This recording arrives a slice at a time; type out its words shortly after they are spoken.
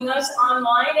us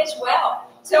online as well.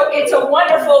 So it's a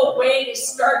wonderful way to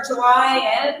start July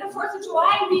and the 4th of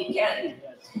July weekend.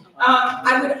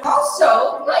 I would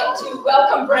also like to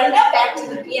welcome Brenda back to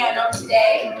the piano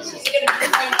today. She's going to be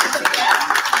playing the piano.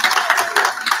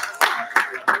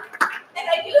 And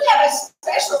I do have a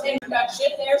special introduction.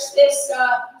 There's this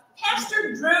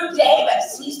Pastor Drew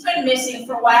Davis. He's been missing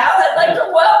for a while. I'd like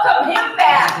to welcome him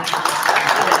back.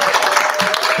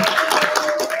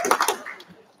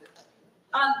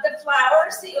 The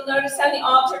flowers that you'll notice on the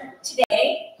altar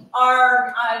today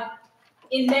are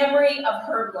in memory of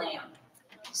Herb Lamb.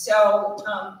 So,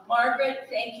 Margaret,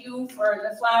 thank you for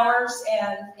the flowers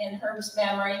and in Herb's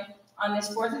memory on this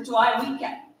 4th of July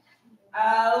weekend.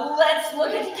 Let's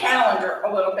look at the calendar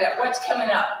a little bit. What's coming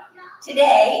up?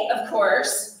 Today, of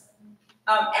course,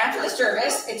 after the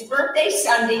service, it's birthday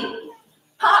Sunday,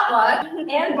 potluck,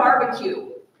 and barbecue.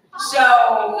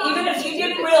 So even if you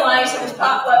didn't realize it was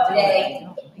potluck today,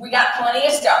 we got plenty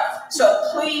of stuff. So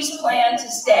please plan to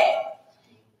stay.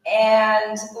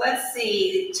 And let's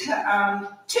see,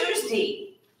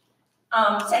 Tuesday,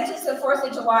 since it's the 4th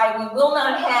of July, we will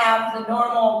not have the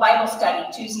normal Bible study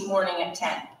Tuesday morning at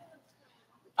 10.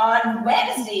 On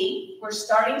Wednesday, we're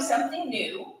starting something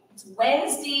new. It's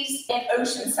Wednesdays in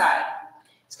Oceanside.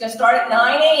 It's going to start at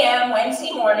 9 a.m.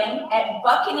 Wednesday morning at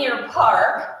Buccaneer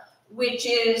Park, which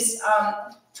is,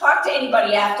 talk to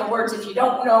anybody afterwards. If you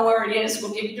don't know where it is,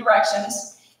 we'll give you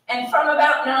directions. And from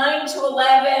about 9 to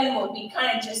 11, we'll be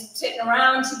kind of just sitting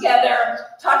around together,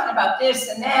 talking about this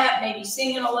and that, maybe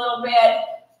singing a little bit.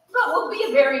 But we'll be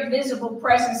a very visible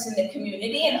presence in the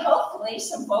community, and hopefully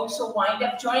some folks will wind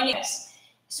up joining us.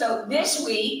 So this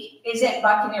week is at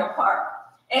Buccaneer Park.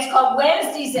 And it's called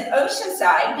Wednesdays at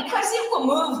Oceanside because it will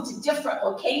move to different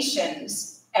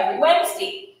locations every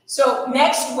Wednesday. So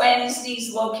next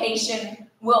Wednesday's location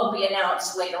will be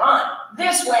announced later on.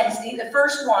 This Wednesday, the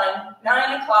first one,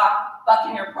 9 o'clock,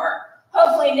 Buccaneer Park.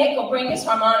 Hopefully Nick will bring his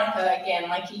harmonica again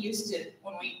like he used to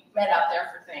when we met out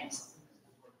there for things.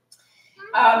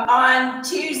 On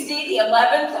Tuesday, the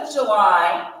 11th of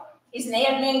July, is an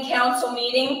admin council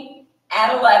meeting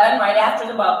at 11, right after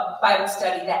the Bible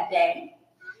study that day.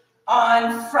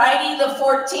 On Friday, the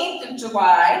 14th of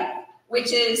July,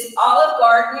 which is Olive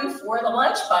Garden for the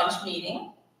Lunch Bunch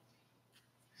meeting.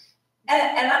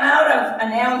 And I'm out of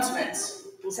announcements.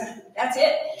 So that's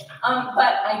it.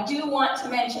 But I do want to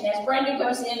mention, as Brenda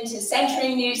goes into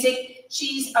century music,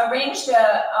 she's arranged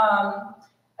a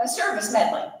service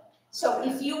medley. So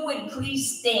if you would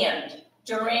please stand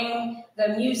during the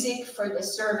music for the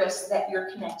service that you're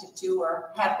connected to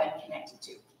or have been connected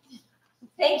to.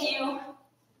 Thank you.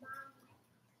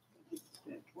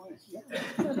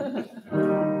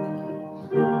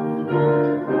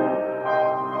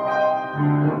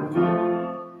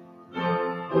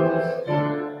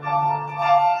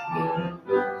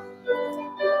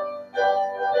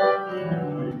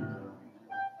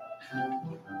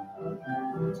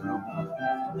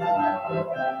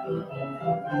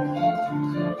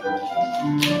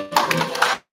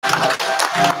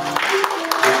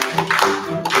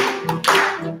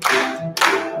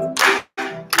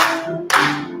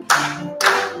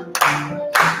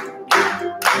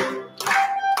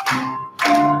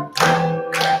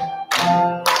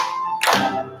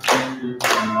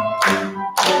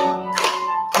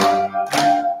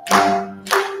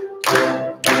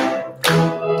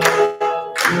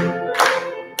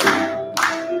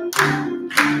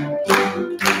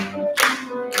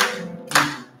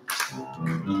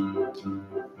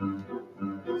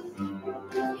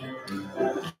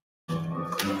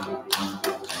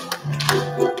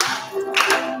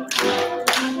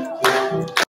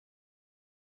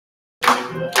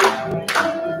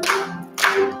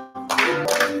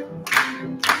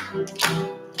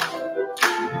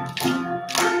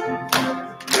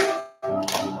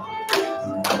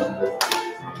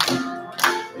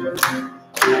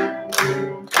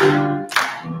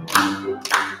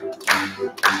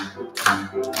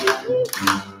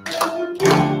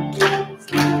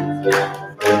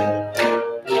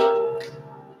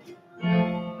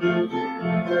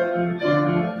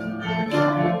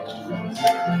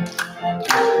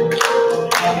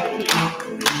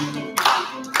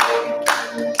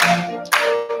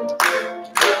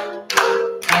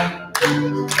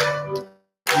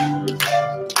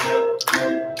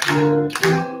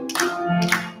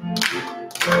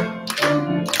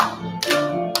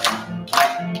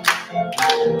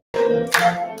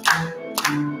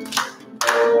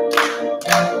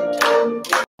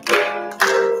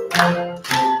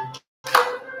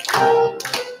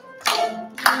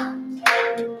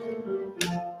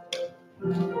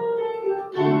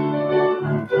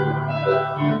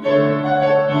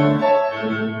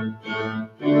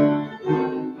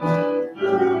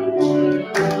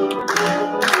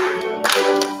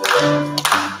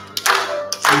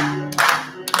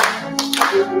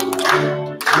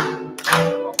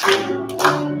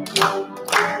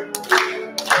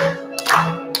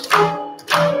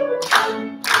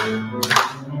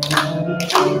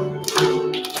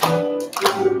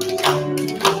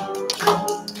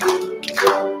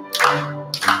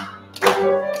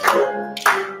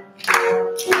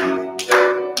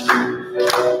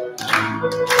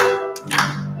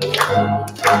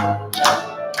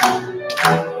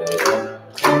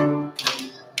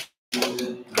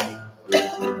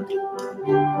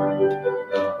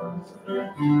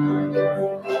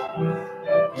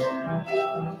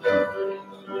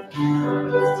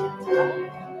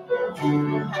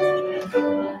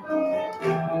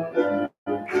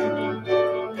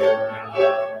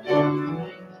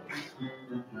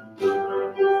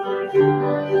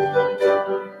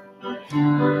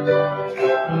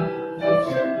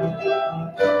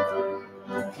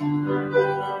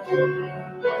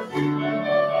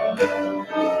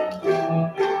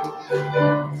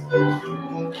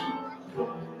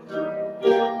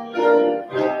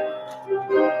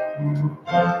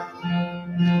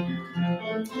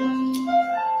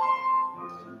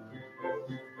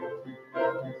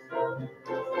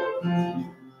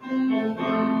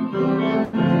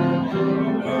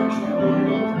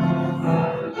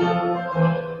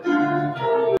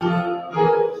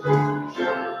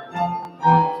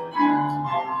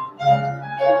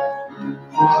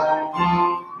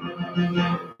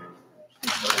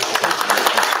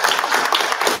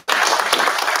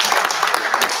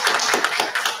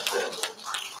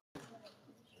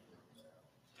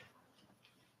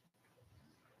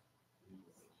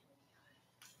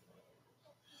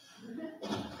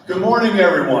 Good morning,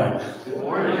 everyone. Good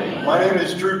morning. My name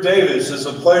is Drew Davis. It's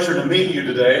a pleasure to meet you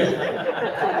today.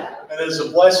 And it's a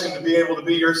blessing to be able to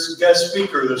be your guest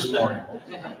speaker this morning.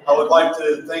 I would like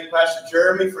to thank Pastor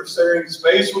Jeremy for sharing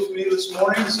space with me this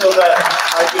morning so that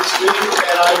I could speak.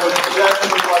 And I would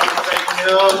definitely like to thank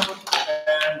him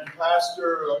and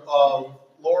Pastor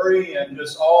Lori and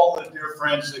just all the dear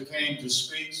friends that came to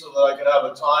speak so that I could have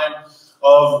a time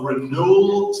of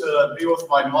renewal, to be with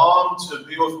my mom, to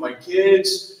be with my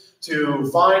kids, to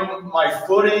find my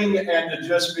footing, and to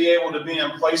just be able to be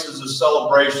in places of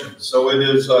celebration. So it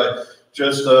is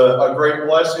just a great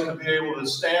blessing to be able to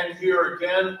stand here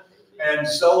again and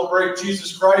celebrate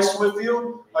Jesus Christ with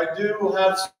you. I do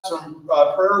have some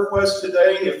prayer requests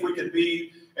today. If we could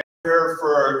be here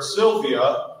for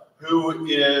Sylvia, who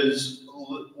is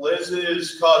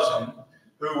Liz's cousin,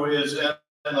 who is in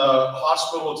the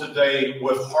hospital today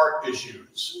with heart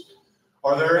issues.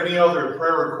 Are there any other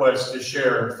prayer requests to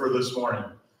share for this morning?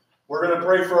 We're going to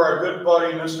pray for our good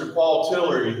buddy, Mr. Paul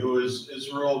Tillery, who is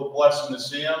real blessing to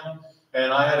see him.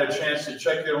 And I had a chance to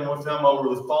check in with him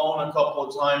over the phone a couple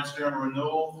of times during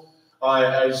renewal.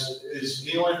 As is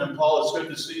healing, and Paul, it's good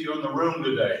to see you in the room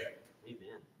today.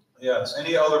 Amen. Yes.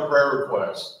 Any other prayer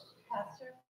requests?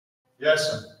 Pastor? Yes,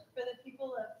 sir. For the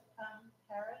people of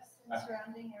Paris and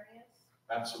surrounding areas?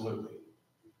 Absolutely.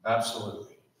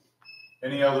 Absolutely.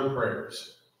 Any other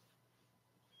prayers?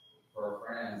 For our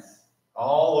friends.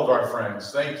 All of our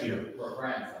friends. Thank you. For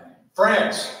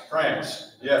France.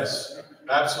 France. Yes,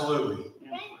 absolutely.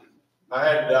 I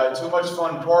had too much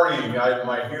fun partying.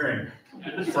 My hearing.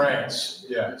 France.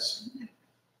 Yes.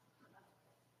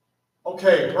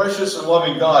 Okay, precious and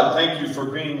loving God, thank you for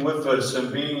being with us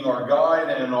and being our guide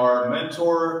and our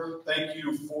mentor. Thank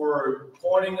you for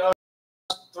pointing us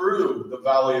through the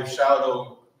valley of the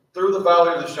shadow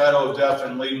of death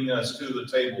and leading us to the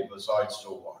table beside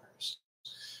still waters.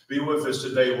 Be with us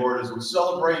today, Lord, as we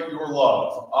celebrate your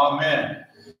love. Amen.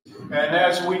 And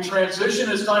as we transition,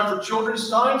 it's time for children's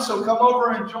time, so come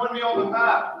over and join me on the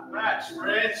mats,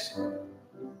 friends.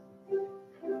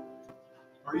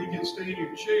 Or you can stay in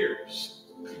your chairs.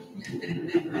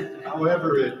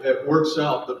 However, it works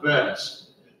out the best.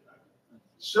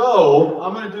 So,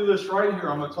 I'm going to do this right here.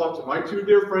 I'm going to talk to my two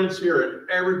dear friends here and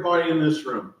everybody in this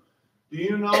room. Do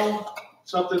you know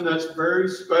something that's very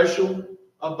special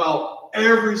about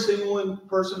every single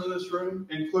person in this room,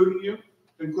 including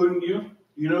you?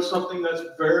 You know something that's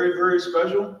very, very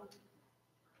special?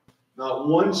 Not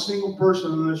one single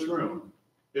person in this room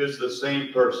is the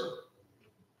same person.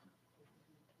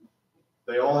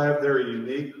 They all have their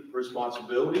unique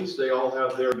responsibilities. They all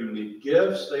have their unique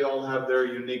gifts. They all have their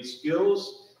unique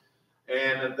skills.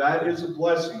 And that is a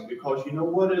blessing, because you know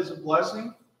what is a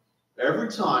blessing? Every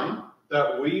time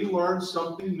that we learn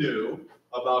something new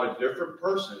about a different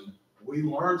person, we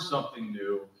learn something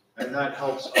new, and that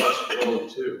helps us grow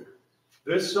too.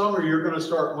 This summer, you're going to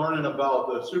start learning about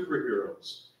the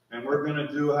superheroes. And we're going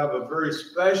to have a very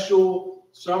special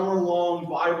summer-long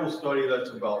Bible study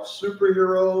that's about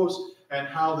superheroes and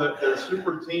how that they're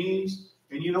super teams.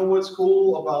 And you know what's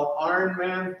cool about Iron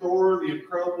Man, Thor, the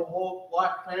Incredible Hulk,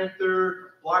 Black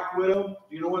Panther, Black Widow?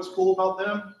 Do you know what's cool about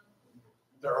them?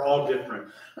 They're all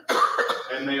different.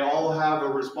 And they all have a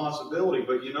responsibility.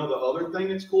 But you know the other thing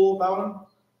that's cool about them?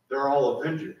 They're all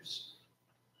Avengers.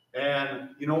 And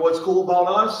you know what's cool about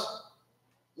us?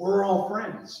 We're all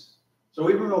friends. So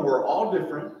even though we're all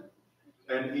different,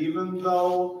 and even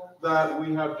though that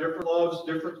we have different loves,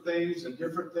 different things, and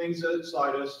different things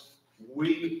inside us,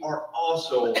 we are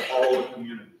also all a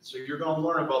community. So you're going to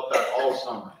learn about that all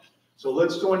summer. So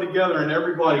let's join together, and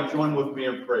everybody join with me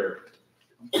in prayer.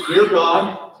 Dear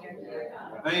God,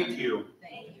 thank you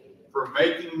for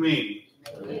making me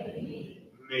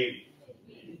me.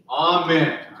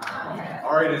 Amen.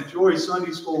 All right, enjoy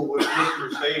Sunday school with Mr.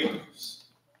 Mercedes.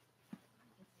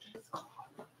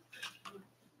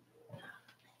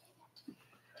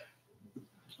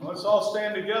 Let's all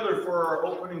stand together for our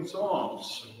opening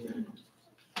songs.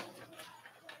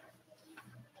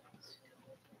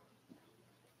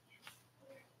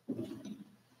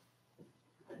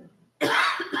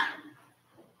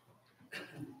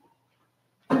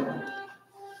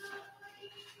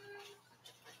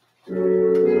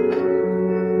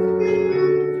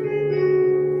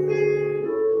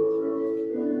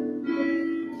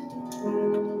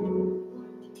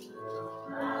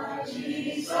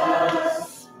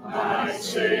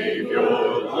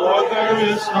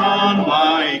 None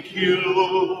like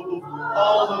you.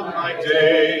 All of my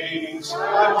days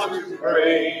I want to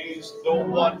praise the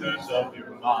wonders of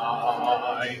your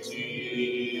mighty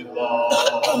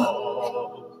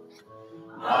love.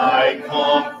 My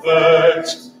comfort,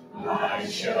 my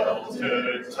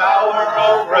sheltered tower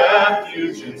of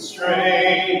refuge and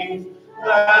strength,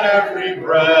 that every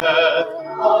breath,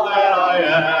 all that I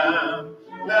am,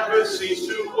 never cease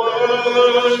to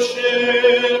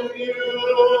worship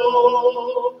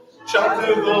you. Shout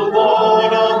to the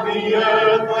Lord of the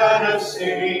earth, let us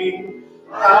sing.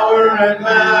 Power and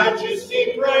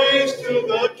majesty, praise to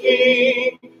the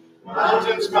King.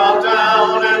 Mountains bow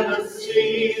down and the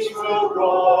seas will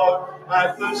roar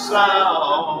at the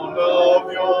sound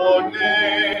of your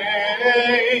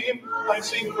name. I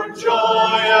sing for joy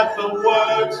at the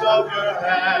works of your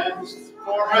hands.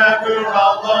 Forever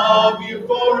I'll love you,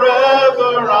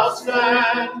 forever I'll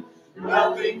stand.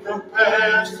 Nothing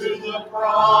compares to the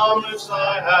promise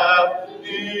I have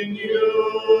in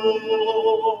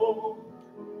you.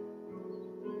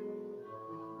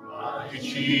 My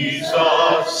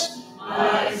Jesus,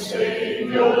 my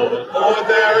Savior, Lord,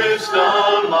 there is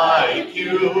none like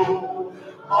you.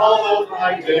 All of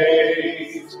my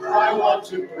days I want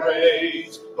to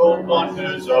praise the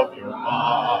wonders of your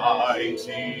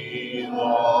mighty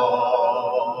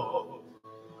love.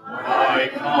 My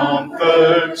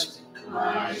comfort,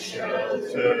 my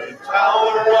shelter,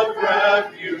 tower of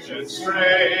refuge and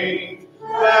strength,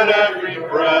 that every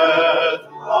breath,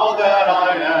 all that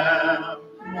I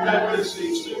am, never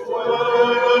cease to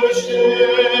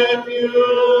worship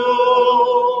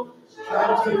you.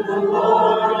 Shout to the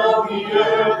Lord of the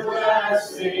earth, let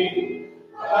us sing.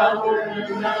 Power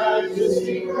and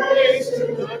majesty, praise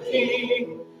to the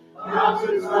King.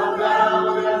 Mountains bow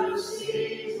down and the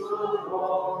seas will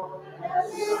roar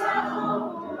at the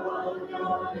sound of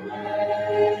your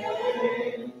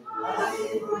name. I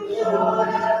sing for joy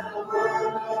at the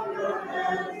work of your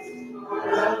hands.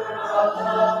 Forever I'll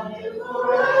love you,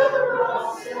 forever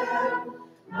I'll stand.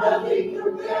 Nothing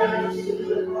compares to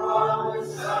the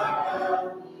promise I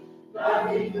have.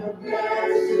 Nothing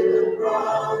compares to the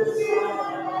promise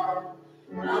I have.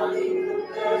 Nothing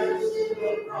compares to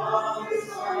the promise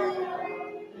I have.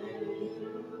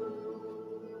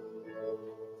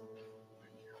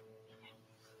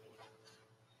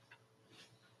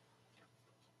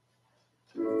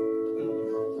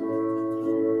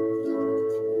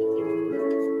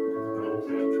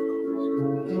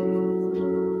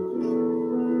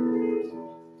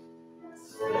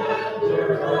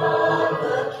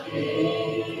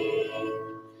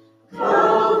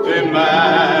 In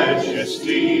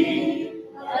majesty,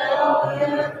 all the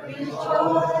earth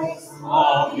rejoice,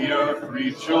 all the earth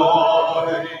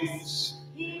rejoice.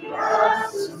 He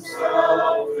wraps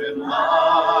himself in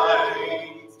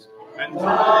light, and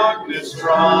darkness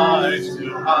tries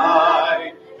to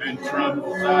hide, and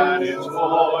trembles at his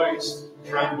voice,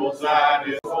 trembles at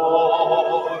his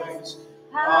voice.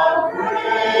 How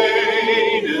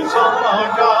great is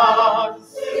our God!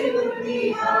 Sing with me,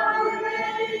 how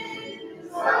great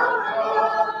is our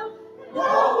God!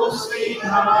 All will see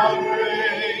how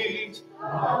great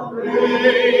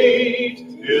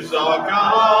is our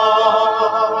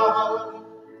God.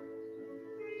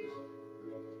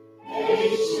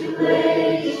 Age to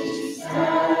age he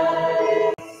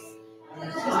stands,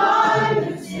 and time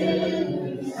is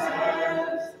in his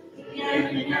hands.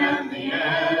 Beginning and the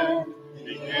end,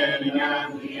 beginning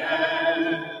and the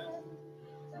end.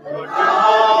 The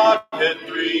Godhead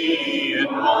three in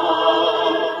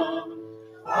one.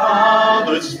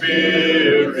 Father,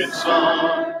 Spirit,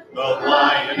 Son, the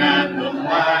Lion and the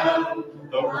Lamb,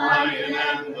 the Lion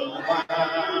and the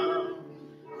Lamb.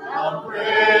 How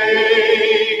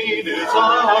great is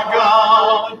our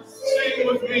God! Sing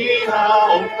with me,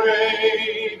 how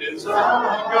great is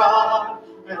our God!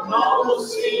 And all will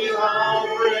see how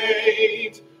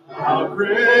great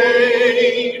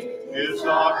is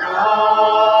our God.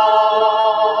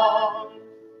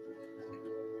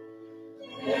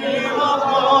 Name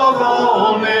above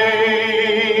all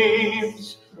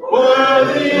names,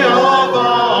 worthy of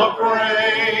our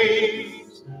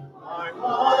praise. My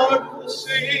heart will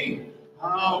sing,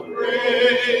 how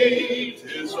great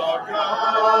is our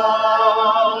God.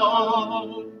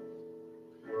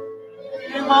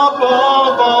 Name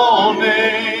above all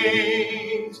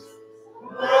names,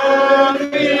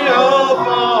 worthy of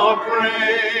our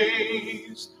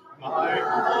praise. My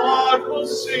heart will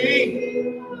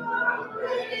sing, how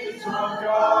great is our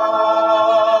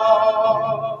God.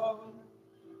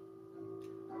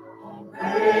 How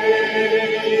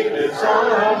great is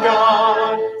our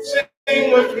God.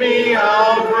 Sing with me,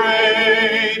 how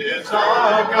great is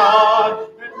our God.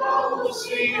 And all will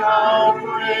see how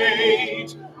great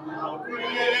is our God.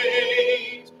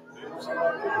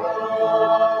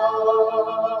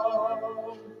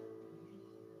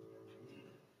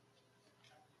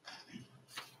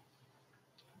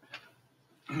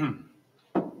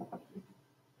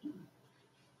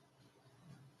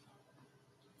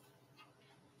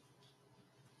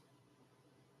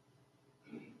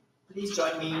 Please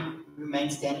join me, remain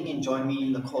standing and join me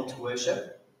in the call to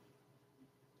worship.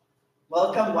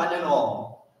 Welcome one and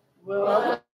all.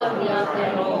 Welcome young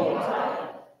and old.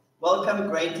 Welcome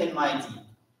great and mighty.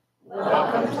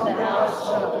 Welcome to the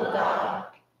household of God.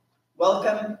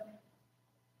 Welcome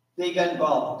big and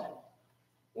bold.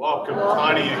 Welcome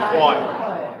tiny and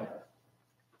quiet.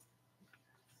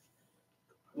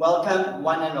 Welcome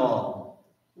one and all.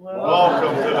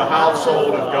 Welcome to the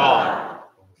household of God.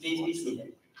 Please be seated.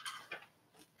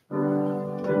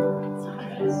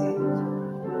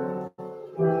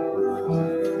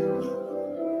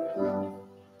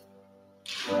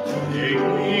 Make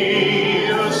me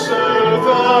a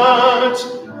servant,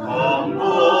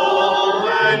 humble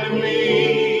and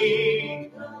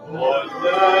meek, Lord,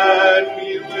 let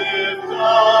me lift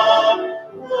up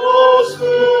those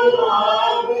who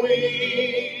are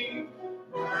weak,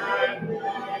 and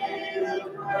may the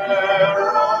prayer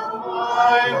of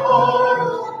my heart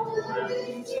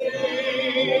receive.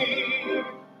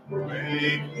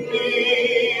 Make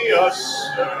me a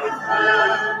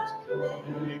servant.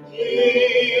 Make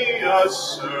me a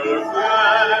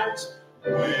servant,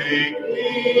 make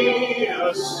me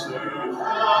a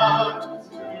servant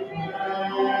today.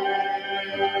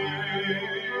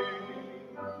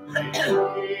 Make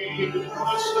me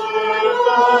a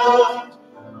servant,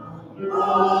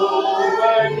 humble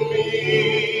and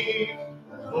meek,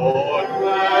 Lord,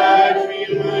 let me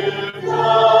lift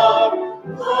up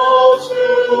those who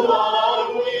are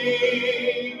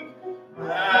weak,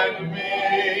 and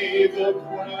may the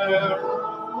prayer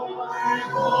of my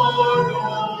heart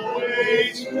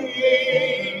always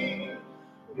be.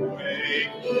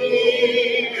 Make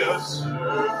me a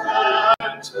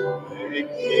servant, make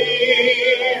me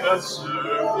a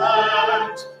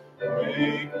servant,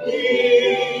 make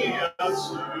me a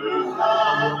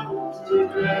servant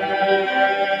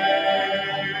today.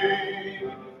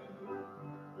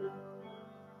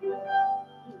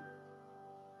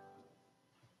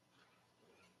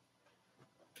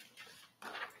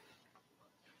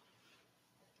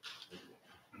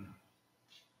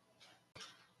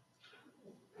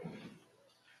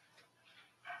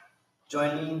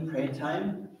 Join me in prayer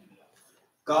time.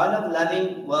 God of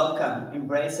loving welcome,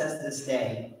 embrace us this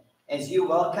day as you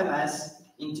welcome us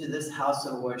into this house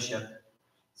of worship,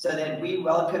 so that we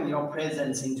welcome your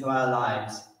presence into our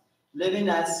lives. Live in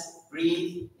us,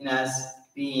 breathe in us,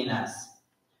 be in us.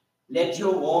 Let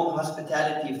your warm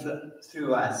hospitality flow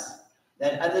through us,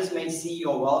 that others may see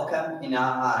your welcome in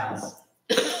our eyes.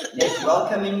 Let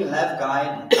welcoming love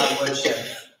guide our worship,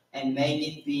 and may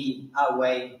it be our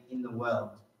way in the world.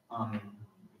 Amen.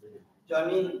 Join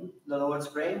me in the Lord's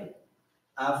Prayer.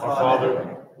 Our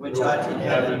Father, which art in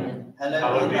heaven,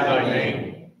 hallowed be thy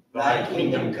name. Thy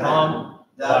kingdom come,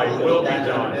 thy will be done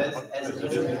on earth as it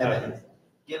is in heaven.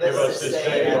 Give us this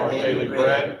day our daily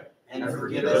bread, and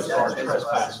forgive us our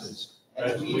trespasses,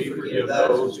 as we forgive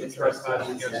those who trespass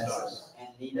against us. And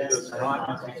lead us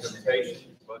not into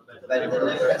temptation, but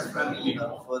deliver us from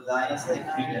evil. For thine is the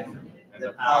kingdom,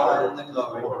 the power, and the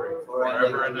glory,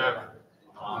 forever and ever.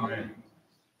 Amen.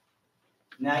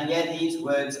 Now hear these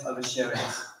words of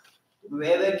assurance.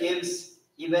 Whoever gives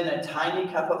even a tiny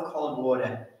cup of cold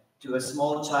water to a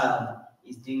small child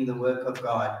is doing the work of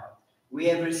God. We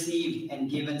have received and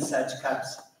given such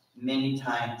cups many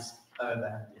times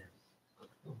over.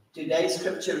 Today's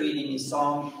scripture reading is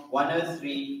Psalm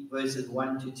 103, verses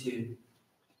 1 to 2.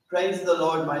 Praise the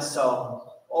Lord, my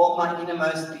soul. All my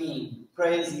innermost being,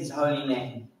 praise his holy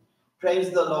name.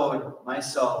 Praise the Lord, my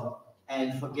soul,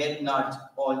 and forget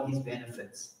not all his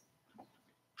benefits.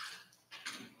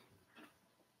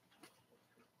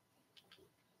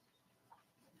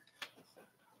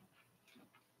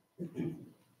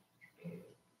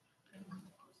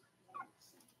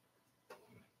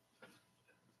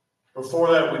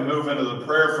 Before that, we move into the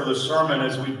prayer for the sermon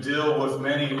as we deal with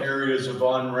many areas of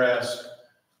unrest.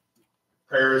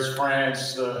 Paris,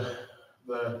 France,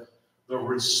 the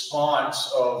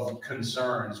response of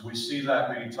concerns. We see that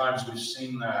many times. We've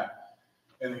seen that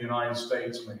in the United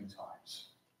States many times.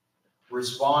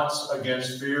 Response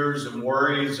against fears and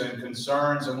worries and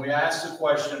concerns. And we ask the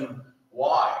question,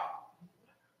 why?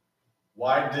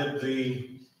 Why did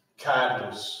the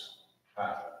catalyst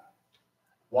happen?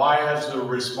 Why has the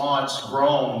response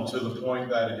grown to the point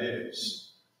that it is?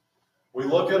 We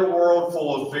look at a world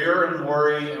full of fear and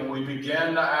worry, and we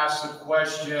begin to ask the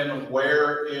question,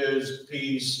 where is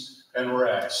peace and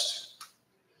rest?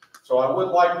 So I would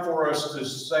like for us to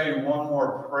say one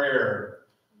more prayer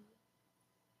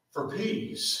for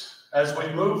peace as we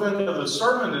move into the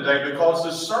sermon today, because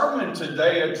the sermon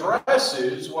today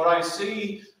addresses what I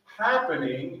see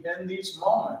happening in these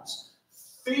moments.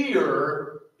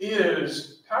 Fear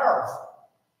is powerful.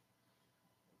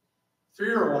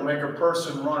 Fear will make a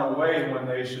person run away when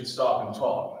they should stop and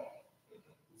talk.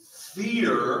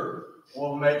 Fear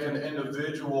will make an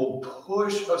individual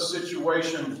push a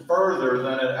situation further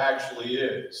than it actually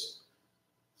is.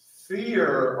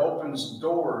 Fear opens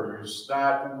doors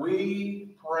that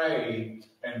we pray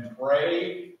and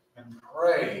pray and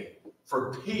pray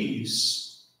for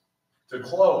peace to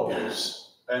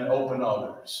close and open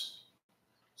others.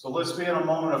 So let's be in a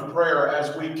moment of prayer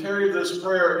as we carry this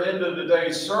prayer into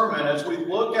today's sermon, as we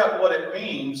look at what it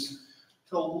means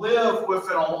to live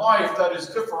within a life that is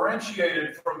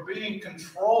differentiated from being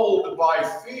controlled by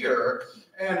fear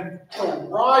and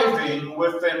thriving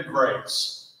within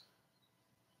grace.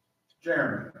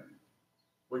 Jeremy,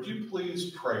 would you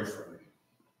please pray for me?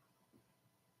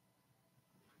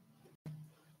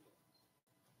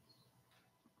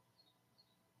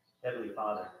 Heavenly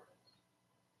Father,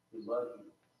 we love you.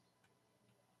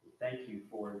 We thank you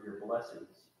for your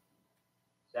blessings.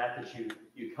 That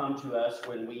you come to us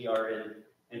when we are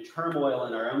in turmoil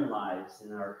in our own lives,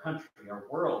 in our country, our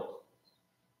world.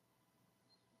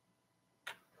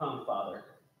 Come, Father,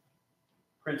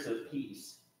 Prince of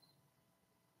Peace.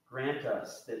 Grant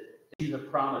us that you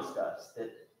have promised us that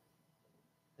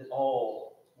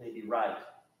all may be right,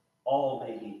 all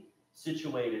may be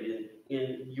situated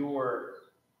in your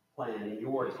plan, in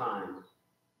your time.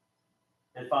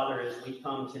 And Father, as we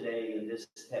come today in this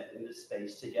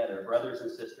space together, brothers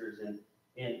and sisters,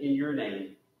 in your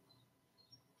name,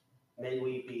 may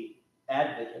we be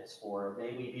advocates for,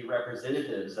 may we be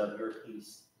representatives of your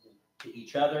peace to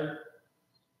each other,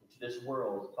 to this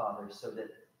world, Father, so that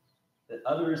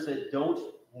others that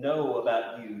don't know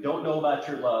about you, don't know about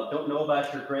your love, don't know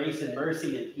about your grace and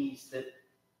mercy and peace, that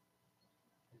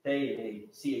they may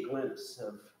see a glimpse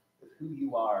of who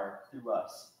you are through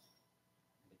us.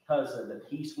 Because of the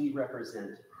peace we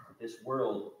represent, this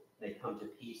world may come to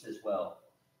peace as well.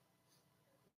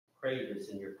 Pray this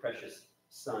in your precious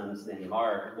Son's name,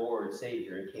 our Lord,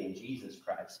 Savior, and King, Jesus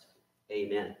Christ.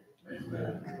 Amen.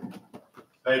 Amen.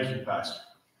 Thank you, Pastor.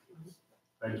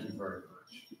 Thank you very much.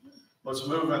 Let's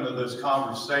move into this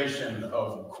conversation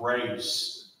of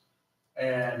grace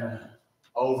and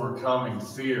overcoming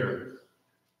fear.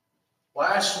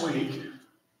 Last week,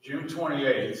 June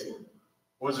 28th,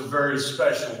 was a very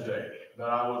special day that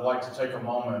I would like to take a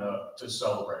moment to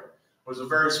celebrate. It was a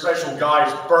very special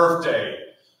guy's birthday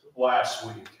last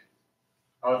week.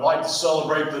 I would like to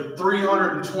celebrate the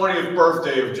 320th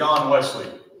birthday of John Wesley.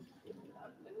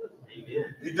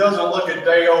 Amen. He doesn't look a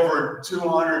day over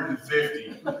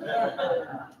 250.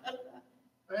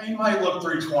 He might look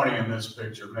 320 in this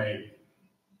picture, maybe.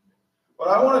 But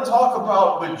I want to talk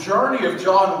about the journey of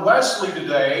John Wesley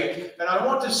today, and I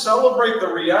want to celebrate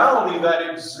the reality that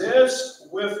exists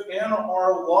within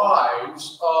our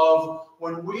lives of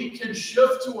when we can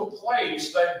shift to a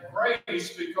place that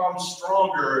grace becomes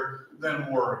stronger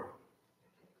than worry.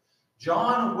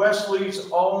 John Wesley's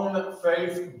own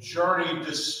faith journey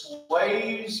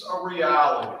displays a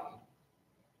reality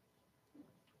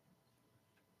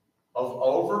of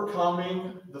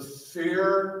overcoming the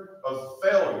fear of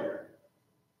failure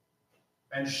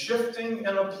and shifting in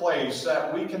a place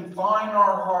that we can find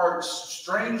our hearts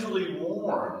strangely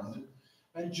warmed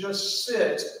and just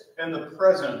sit in the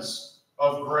presence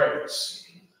of grace.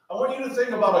 I want you to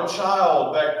think about a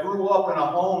child that grew up in a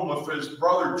home with his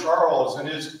brother Charles and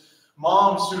his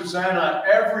mom Susanna.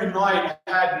 Every night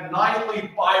had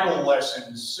nightly Bible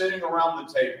lessons sitting around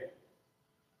the table.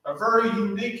 A very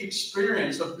unique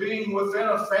experience of being within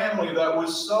a family that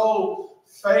was so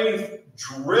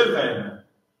faith-driven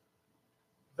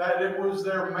that it was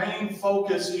their main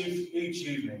focus each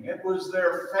evening. It was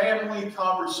their family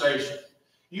conversation.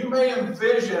 You may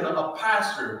envision a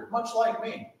pastor, much like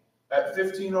me, at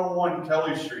 1501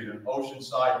 Kelly Street in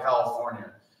Oceanside,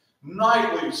 California,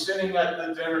 nightly sitting at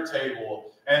the dinner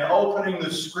table and opening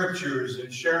the scriptures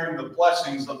and sharing the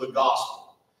blessings of the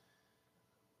gospel.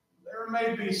 There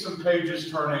may be some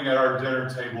pages turning at our dinner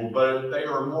table, but they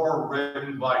are more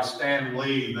written by Stan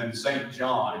Lee than St.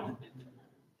 John.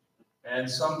 And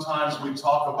sometimes we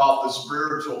talk about the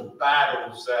spiritual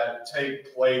battles that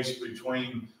take place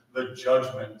between the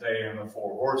judgment day and the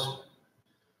four horsemen.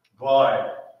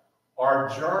 But our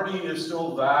journey is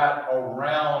still that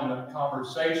around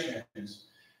conversations.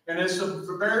 And it's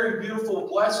a very beautiful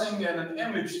blessing and an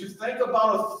image to think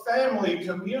about a family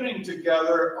communing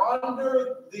together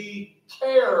under the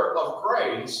care of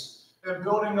grace and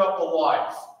building up a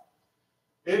life.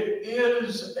 It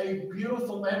is a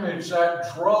beautiful image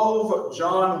that drove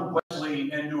John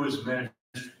Wesley into his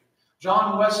ministry.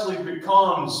 John Wesley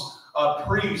becomes a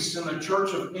priest in the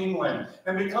Church of England,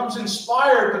 and becomes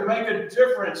inspired to make a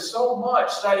difference so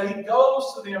much that he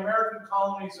goes to the American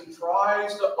colonies and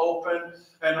tries to open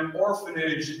an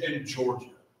orphanage in Georgia.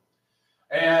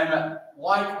 And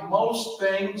like most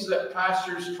things that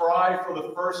pastors try for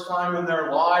the first time in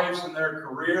their lives and their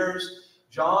careers,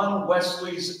 John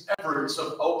Wesley's efforts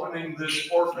of opening this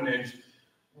orphanage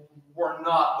were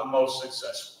not the most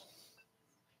successful.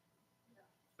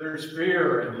 There's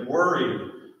fear and worry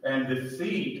and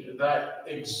defeat that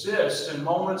exists in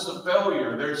moments of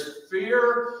failure. There's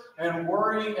fear and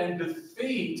worry and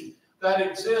defeat that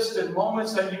exist in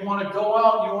moments that you want to go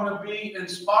out, you want to be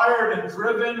inspired and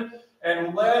driven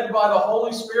and led by the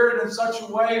Holy Spirit in such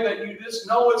a way that you just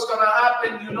know it's going to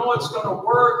happen, you know it's going to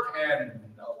work, and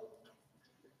no.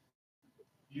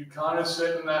 You kind of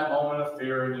sit in that moment of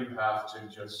fear and you have to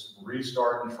just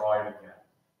restart and try it again.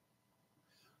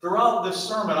 Throughout this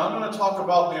sermon, I'm going to talk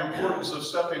about the importance of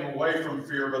stepping away from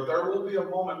fear, but there will be a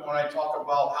moment when I talk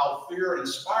about how fear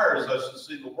inspires us to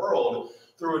see the world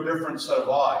through a different set of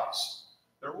eyes.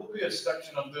 There will be a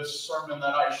section of this sermon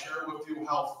that I share with you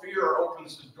how fear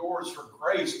opens the doors for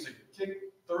grace to kick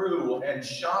through and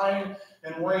shine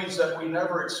in ways that we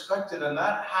never expected, and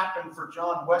that happened for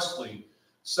John Wesley,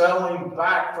 settling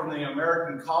back from the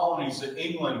American colonies to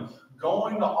England,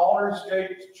 going to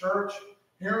Aldersgate Church,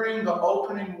 hearing the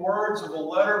opening words of a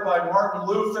letter by Martin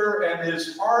Luther, and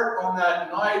his heart on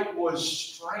that night was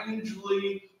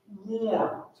strangely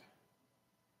warmed.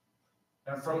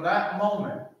 And from that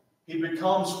moment, he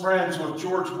becomes friends with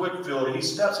George Whitefield. He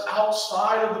steps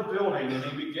outside of the building and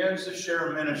he begins to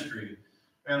share ministry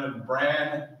in a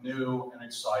brand new and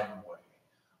exciting way.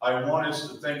 I want us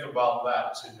to think about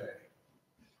that today.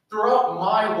 Throughout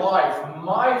my life,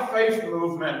 my faith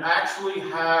movement actually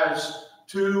has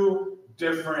two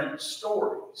different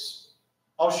stories.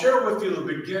 I'll share with you the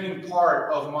beginning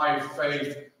part of my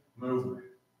faith movement.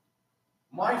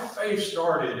 My faith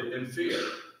started in fear.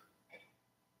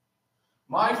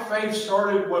 My faith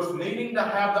started with needing to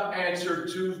have the answer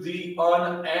to the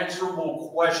unanswerable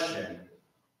question,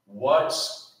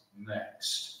 what's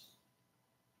next?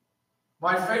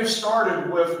 My faith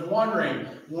started with wondering,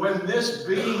 when this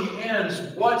being ends,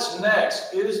 what's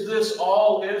next? Is this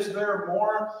all? Is there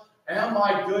more? Am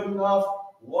I good enough?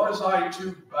 Was I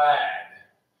too bad?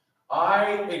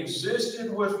 I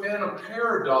existed within a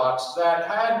paradox that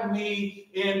had me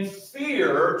in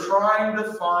fear trying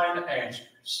to find answers.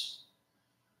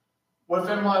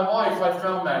 Within my life, I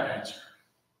found that answer.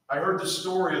 I heard the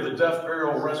story of the death,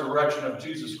 burial, resurrection of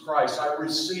Jesus Christ. I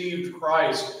received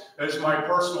Christ as my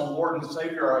personal Lord and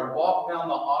Savior. I walked down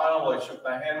the aisle. I shook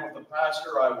the hand with the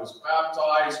pastor. I was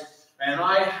baptized. And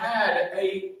I had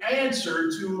an answer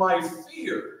to my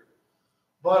fear.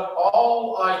 But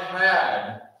all I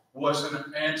had was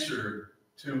an answer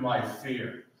to my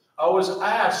fear. I was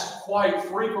asked quite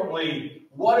frequently,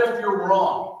 what if you're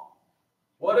wrong?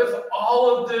 What if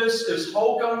all of this is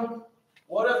hokum?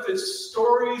 What if it's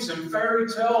stories and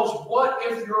fairy tales? What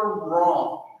if you're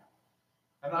wrong?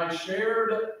 And I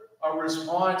shared a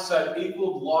response that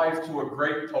equaled life to a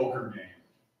great poker game.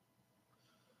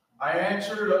 I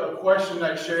answered a question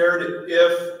that shared,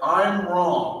 if I'm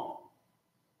wrong,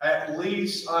 at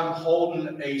least I'm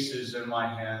holding aces in my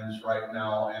hands right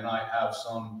now and I have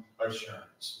some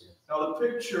assurance. Now the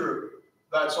picture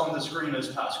that's on the screen is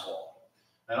Pasquale.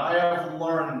 And I have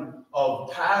learned of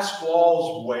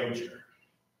Pasquale's wager.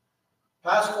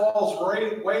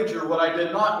 Pasquale's wager, what I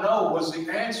did not know was the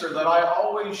answer that I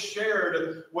always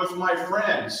shared with my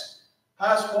friends.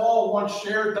 Pasquale once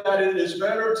shared that it is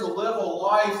better to live a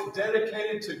life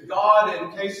dedicated to God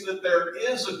in case that there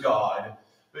is a God,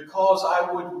 because I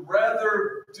would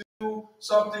rather do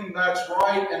something that's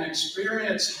right and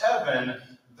experience heaven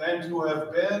than to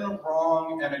have been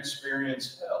wrong and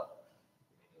experience hell.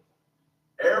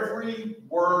 Every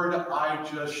word I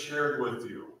just shared with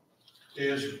you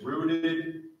is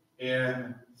rooted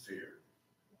in fear.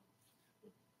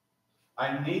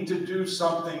 I need to do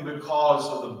something because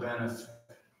of the benefit.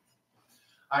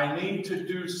 I need to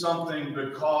do something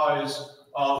because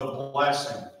of the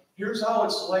blessing. Here's how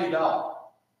it's laid out.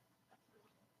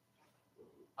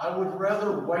 I would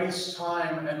rather waste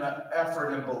time and effort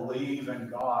and believe in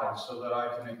God so that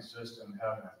I can exist in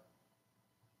heaven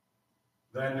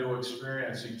than to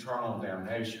experience eternal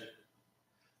damnation.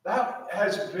 That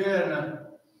has been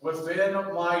within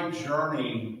my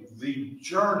journey, the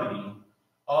journey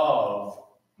of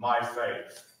my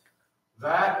faith.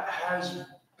 That has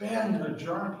been the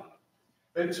journey.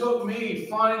 It took me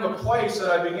finding a place that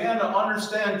I began to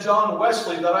understand John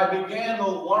Wesley, that I began to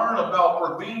learn about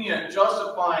prevenient,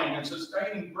 justifying, and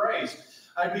sustaining grace.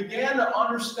 I began to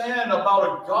understand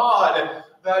about a God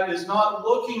that is not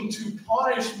looking to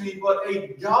punish me, but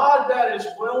a God that is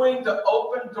willing to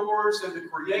open doors and to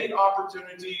create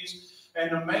opportunities and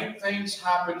to make things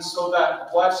happen so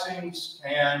that blessings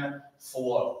can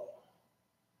flow.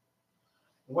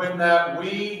 When that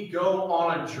we go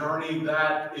on a journey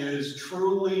that is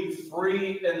truly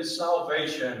free in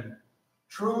salvation,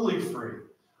 truly free.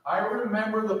 I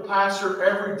remember the pastor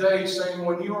every day saying,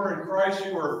 when you are in Christ,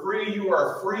 you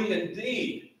are free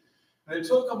indeed. And it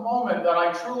took a moment that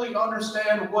I truly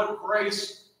understand what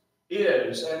grace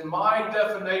is. And my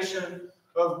definition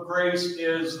of grace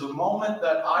is the moment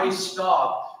that I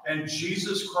stop and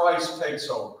Jesus Christ takes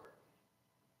over.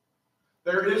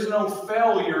 There is no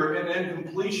failure in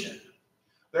incompletion.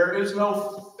 There is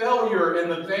no failure in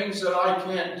the things that I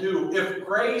can't do. If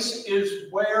grace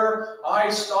is where I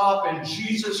stop and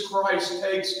Jesus Christ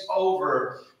takes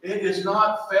over, it is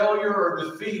not failure or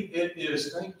defeat. It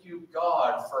is, thank you,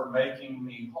 God, for making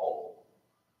me whole.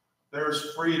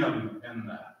 There's freedom in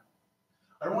that.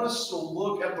 I want us to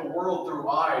look at the world through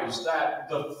eyes that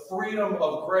the freedom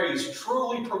of grace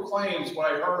truly proclaims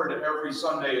what I heard every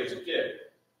Sunday as a kid.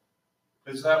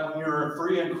 Is that when you're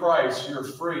free in Christ, you're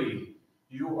free.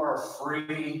 You are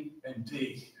free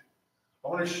indeed. I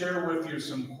want to share with you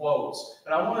some quotes.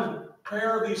 And I want to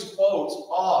pair these quotes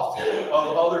off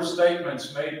of other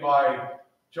statements made by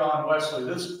John Wesley.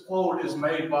 This quote is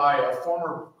made by a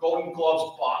former Golden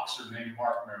Gloves boxer named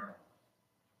Mark Merrill.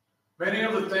 Many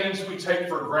of the things we take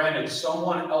for granted,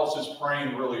 someone else is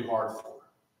praying really hard for.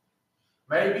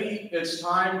 Maybe it's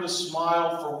time to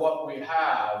smile for what we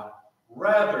have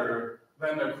rather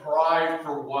than to cry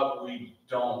for what we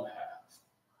don't have.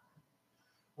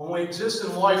 When we exist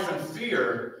in life in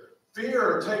fear,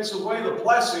 fear takes away the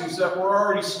blessings that we're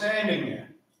already standing in.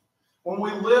 When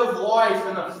we live life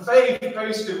in a faith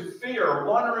based in fear,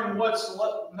 wondering what's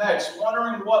next,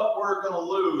 wondering what we're going to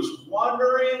lose,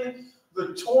 wondering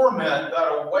the torment that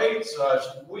awaits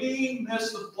us, we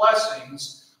miss the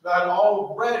blessings that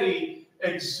already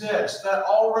exist, that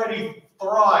already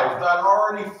thrive, that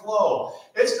already flow.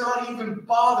 It's not even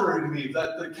bothering me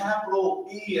that the capital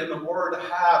E in the word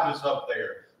have is up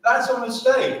there. That's a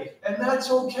mistake, and that's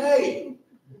okay,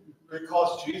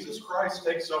 because Jesus Christ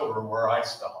takes over where I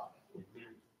stop.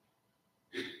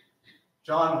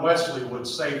 John Wesley would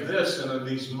say this in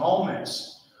these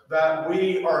moments, that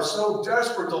we are so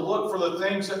desperate to look for the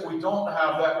things that we don't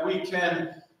have that we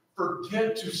can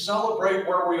forget to celebrate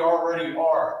where we already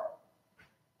are.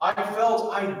 I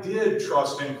felt I did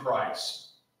trust in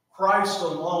Christ, Christ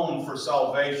alone for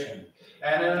salvation.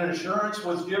 And an assurance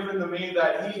was given to me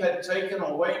that he had taken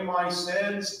away my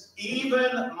sins,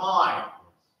 even mine,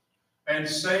 and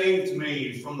saved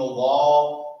me from the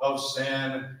law of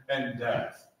sin and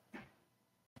death.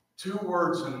 Two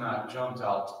words in that jumped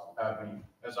out at me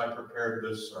as I prepared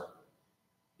this sermon.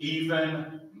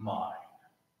 Even mine.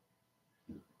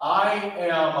 I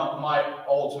am my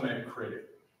ultimate critic.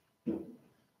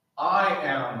 I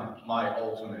am my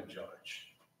ultimate judge.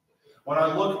 When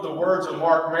I look at the words of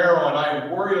Mark Merrill and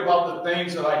I worry about the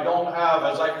things that I don't have,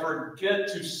 as I forget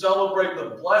to celebrate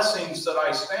the blessings that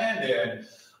I stand in,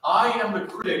 I am the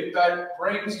critic that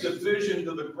brings division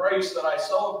to the grace that I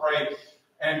celebrate,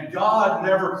 and God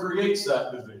never creates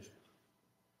that division.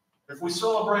 If we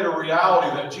celebrate a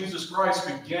reality that Jesus Christ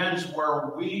begins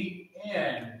where we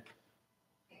end,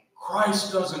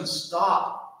 Christ doesn't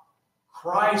stop.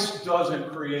 Christ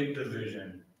doesn't create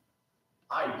division.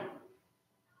 I do.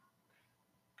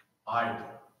 I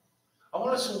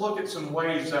want us to look at some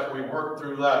ways that we work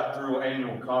through that through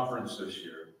annual conference this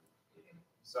year.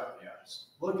 So, yes,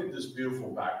 look at this beautiful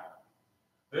background.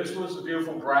 This was the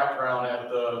beautiful background at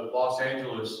the Los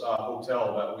Angeles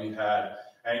hotel that we had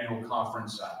annual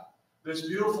conference at. This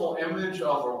beautiful image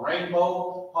of a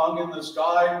rainbow hung in the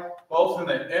sky, both in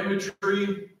the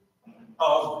imagery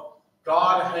of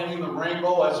God hanging the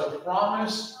rainbow as a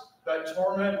promise that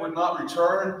torment would not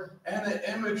return, and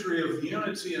the imagery of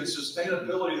unity and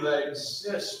sustainability that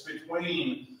exists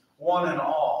between one and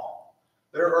all.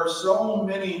 There are so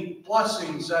many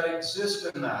blessings that exist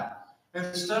in that.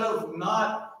 Instead of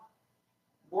not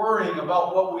worrying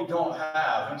about what we don't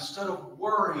have, instead of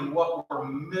worrying what we're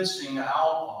missing out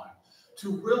on,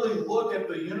 to really look at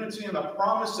the unity and the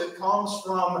promise that comes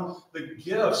from the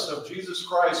gifts of Jesus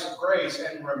Christ's grace,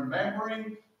 and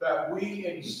remembering that we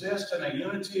exist in a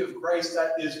unity of grace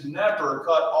that is never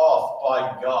cut off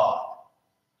by God.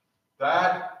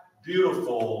 That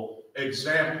beautiful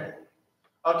example.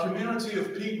 A community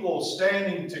of people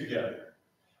standing together.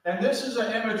 And this is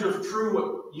an image of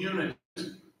true unity.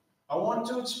 I want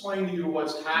to explain to you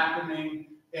what's happening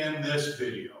in this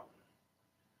video.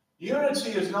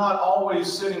 Unity is not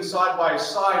always sitting side by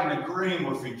side and agreeing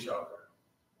with each other.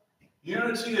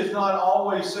 Unity is not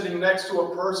always sitting next to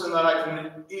a person that I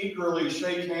can eagerly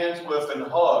shake hands with and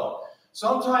hug.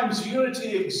 Sometimes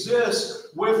unity exists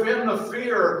within the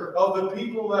fear of the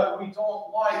people that we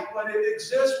don't like, but it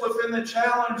exists within the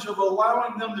challenge of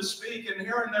allowing them to speak and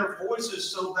hearing their voices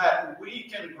so that we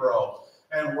can grow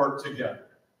and work together.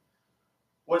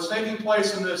 What's taking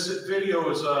place in this video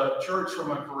is a church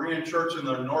from a Korean church in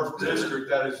the North District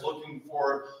that is looking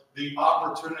for the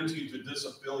opportunity to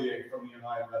disaffiliate from the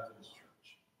United Methodist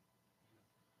Church.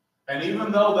 And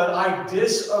even though that I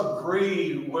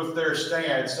disagree with their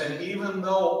stance, and even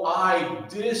though I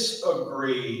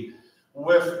disagree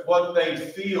with what they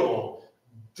feel,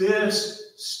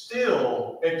 this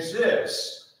still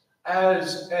exists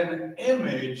as an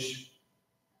image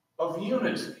of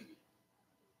unity.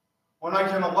 When I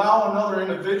can allow another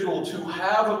individual to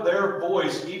have their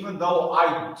voice, even though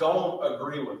I don't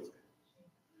agree with it.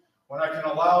 When I can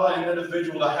allow an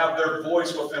individual to have their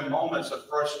voice within moments of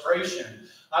frustration,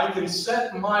 I can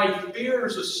set my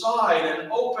fears aside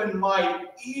and open my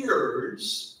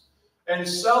ears and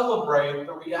celebrate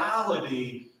the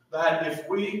reality that if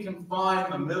we can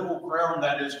find the middle ground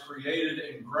that is created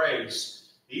in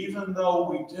grace, even though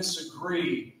we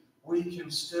disagree, we can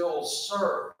still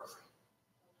serve.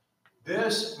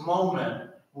 This moment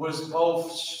was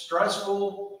both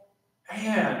stressful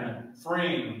and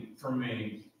freeing for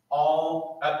me,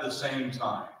 all at the same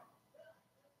time.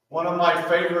 One of my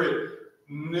favorite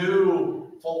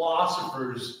new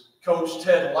philosophers, Coach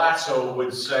Ted Lasso,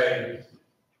 would say,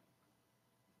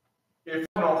 if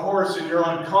you're on a horse and you're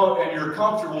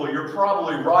comfortable, you're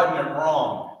probably riding it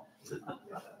wrong.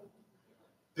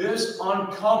 This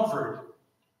uncomfort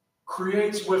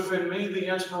creates within me the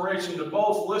inspiration to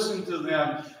both listen to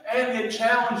them, and it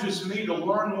challenges me to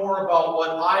learn more about what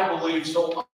I believe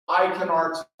so I can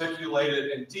articulate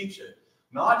it and teach it.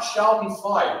 Not shout and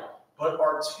fight, but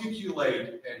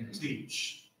articulate and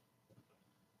teach.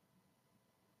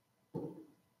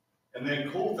 And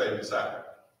then cool things happen.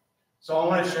 So I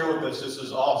want to share with us, this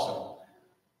is awesome.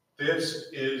 This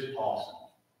is awesome.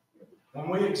 When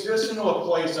we exist into a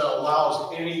place that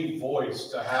allows any voice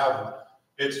to have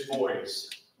its voice,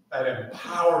 that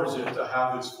empowers it to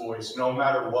have its voice, no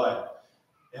matter what,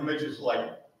 images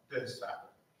like this happen.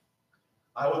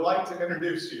 I would like to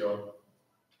introduce you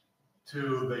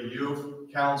to the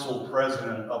Youth Council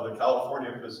President of the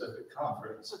California Pacific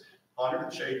Conference, Hunter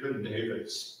Chapin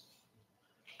Davis.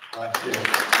 Right here.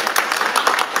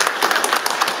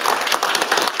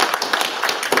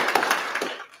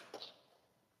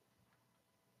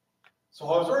 So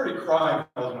I was already crying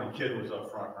because my kid was up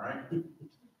front, right?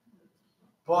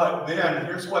 But then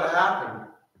here's what happened.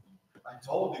 I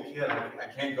told the kid, I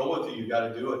can't go with you. You got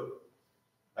to do it.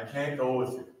 I can't go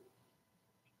with you.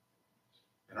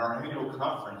 And our annual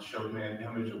conference showed me an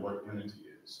image of what unity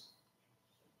is.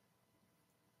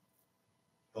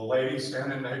 The lady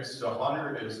standing next to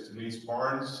Hunter is Denise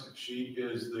Barnes. She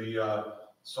is the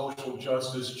Social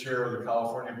Justice Chair of the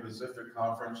California Pacific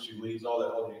Conference. She leads all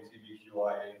the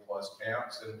LGBTQIA+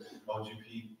 camps and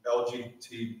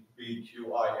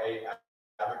LGBTQIA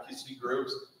advocacy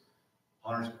groups.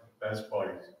 Hunter's best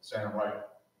buddy, standing right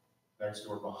next to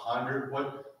her. Behind her,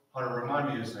 what? Hunter, remind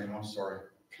me his name, I'm sorry.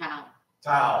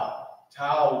 Tao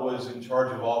was in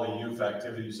charge of all the youth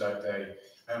activities that day.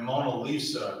 And Mona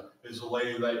Lisa is a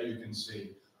lady that you can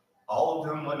see. All of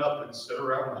them went up and stood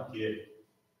around my kid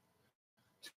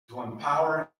to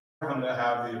empower him to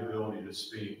have the ability to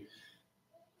speak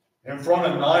in front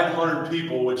of 900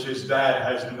 people, which his dad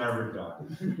has never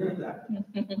done.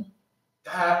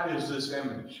 That is this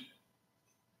image.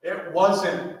 It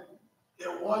wasn't,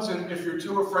 if you're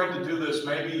too afraid to do this,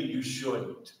 maybe you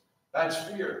shouldn't. That's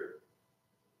fear.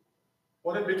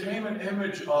 What it became an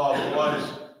image of was,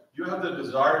 you have the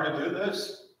desire to do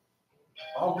this?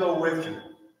 I'll go with you.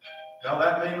 Now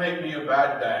that may make me a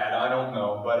bad dad, I don't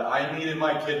know, but I needed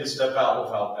my kid to step out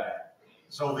without that.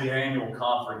 So the annual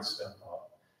conference stepped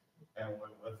up and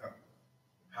went with him.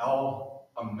 How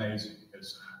amazing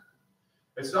is that?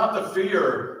 It's not the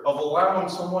fear of allowing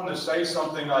someone to say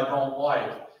something I don't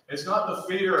like. It's not the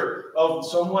fear of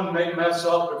someone may mess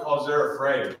up because they're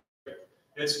afraid.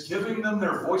 It's giving them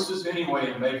their voices anyway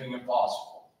and making it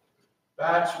possible.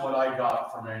 That's what I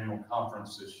got from annual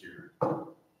conference this year.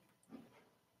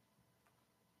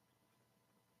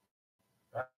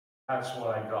 That's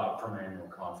what I got from annual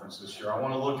conference this year. I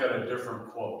want to look at a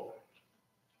different quote.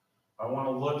 I want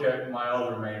to look at my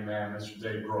other main man, Mr.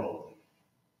 Dave Grohl.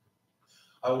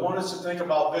 I want us to think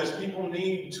about this. People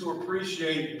need to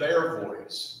appreciate their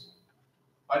voice.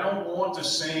 I don't want to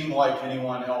sing like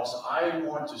anyone else. I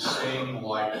want to sing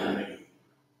like me.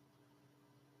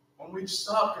 When we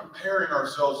stop comparing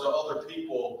ourselves to other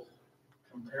people,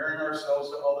 comparing ourselves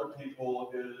to other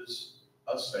people is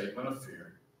a statement of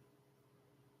fear.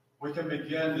 We can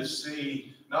begin to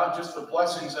see not just the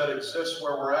blessings that exist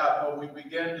where we're at, but we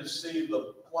begin to see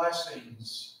the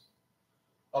blessings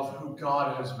of who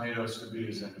God has made us to be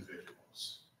as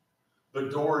individuals. The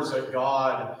doors that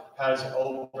God has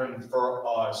opened for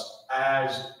us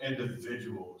as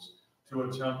individuals to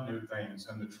attempt new things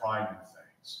and to try new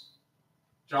things.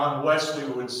 John Wesley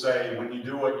would say, when you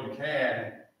do what you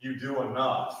can, you do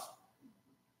enough.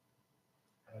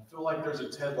 And I feel like there's a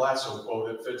Ted Lasso quote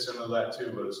that fits into that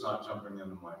too, but it's not jumping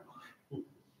into my mind.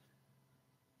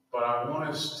 But I want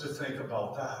us to think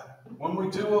about that. When we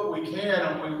do what we can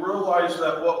and we realize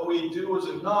that what we do is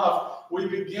enough, we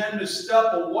begin to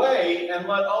step away and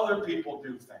let other people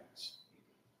do things.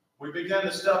 We begin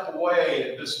to step away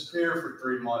and disappear for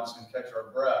 3 months and catch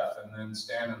our breath and then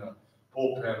stand in a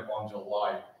bullpen on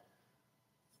July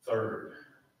 3rd.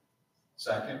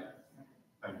 2nd?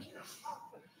 Thank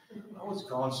you. I was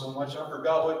gone so much I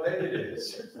forgot what day it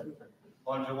is.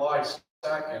 On July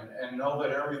 2nd, and know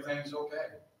that everything's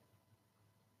okay.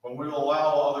 When we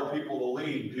allow other people to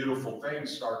lead, beautiful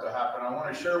things start to happen. I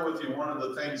want to share with you one of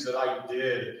the things that I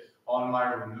did on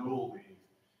my renewal leave.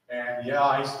 And yeah,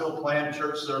 I still planned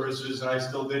church services and I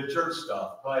still did church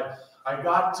stuff, but I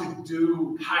got to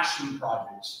do passion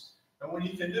projects. And when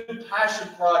you can do passion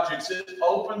projects, it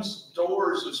opens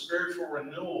doors of spiritual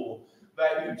renewal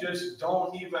that you just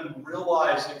don't even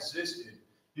realize existed.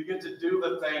 You get to do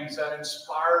the things that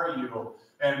inspire you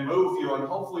and move you, and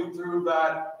hopefully through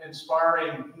that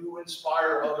inspiring, you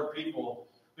inspire other people.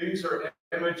 These are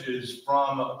images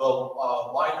from the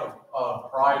Light of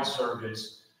Pride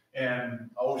service in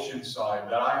Oceanside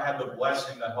that I had the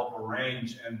blessing to help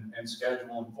arrange and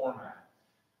schedule and format.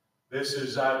 This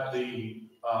is at the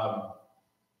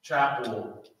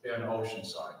chapel in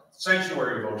Oceanside,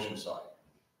 sanctuary of Oceanside.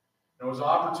 It was an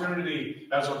opportunity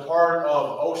as a part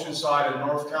of Oceanside and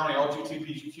North County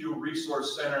LGBTQ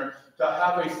Resource Center to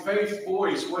have a faith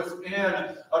voice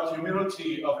within a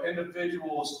community of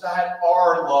individuals that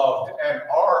are loved and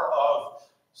are of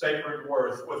sacred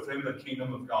worth within the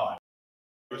kingdom of God.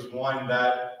 It was one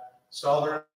that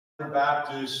Southern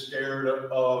Baptists, scared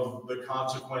of the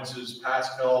consequences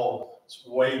Pascal's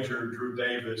wager Drew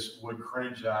Davis would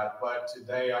cringe at, but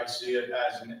today I see it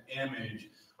as an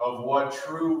image of what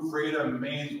true freedom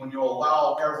means when you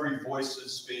allow every voice to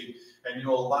speak and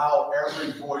you allow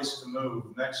every voice to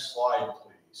move. Next slide,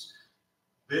 please.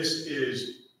 This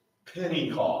is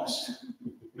Pentecost.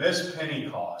 Miss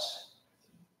Pentecost.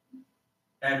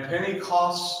 And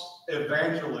Pentecost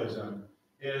evangelism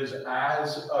is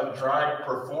as a drag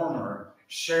performer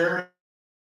sharing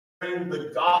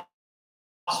the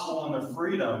gospel and the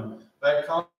freedom that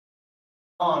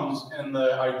comes in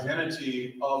the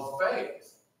identity of faith.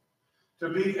 To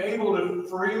be able to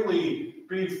freely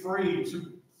be free,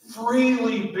 to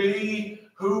freely be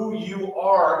who you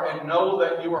are and know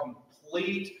that you are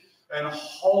complete and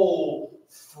whole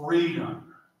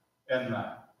freedom in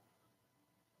that.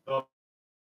 The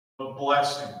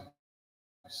blessings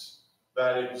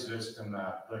that exist in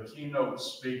that. The keynote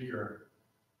speaker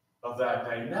of that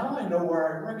day. Now I know where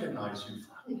I recognize you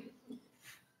from.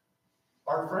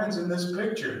 Our friends in this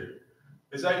picture.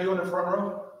 Is that you in the front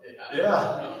row?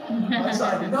 Yeah.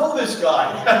 I know this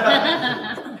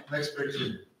guy. Next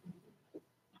picture.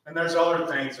 And there's other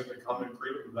things that become in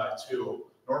freedom of that too.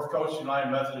 North Coast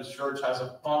United Methodist Church has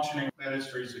a functioning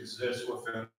ministries exist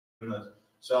within the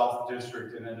South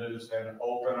District, and it is an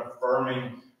open,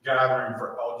 affirming gathering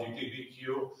for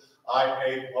LGBTQIA+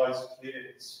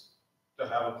 kids to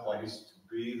have a place to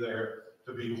be there,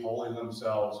 to be holy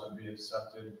themselves and be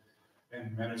accepted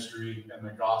in ministry and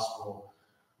the gospel.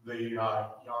 The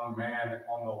young man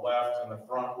on the left in the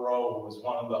front row was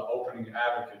one of the opening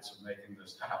advocates of making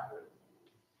this happen.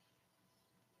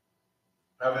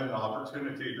 Having an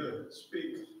opportunity to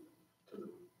speak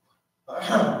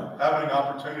having an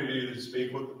opportunity to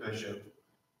speak with the bishop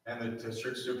and the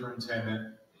district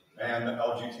superintendent and the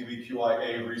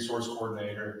LGBTQIA resource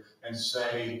coordinator and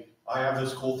say, I have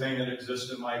this cool thing that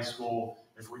exists in my school.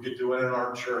 If we could do it in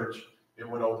our church, it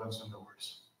would open some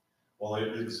doors. Well,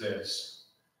 it exists.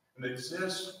 And it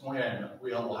exists when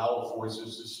we allow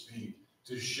voices to speak,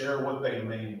 to share what they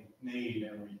may need,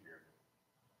 and we hear.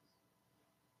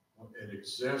 It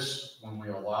exists when we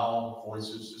allow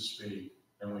voices to speak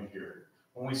and we hear it.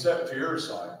 When we set fear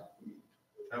aside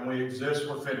and we exist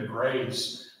within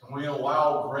grace, and we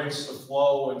allow grace to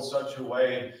flow in such a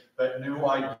way that new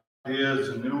ideas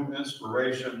and new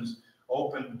inspirations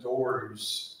open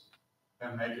doors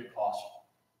and make it possible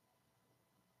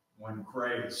when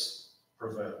grace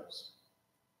prevails.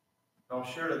 I'll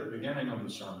share at the beginning of the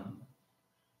sermon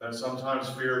that sometimes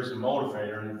fear is a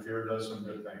motivator and fear does some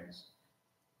good things.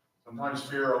 Sometimes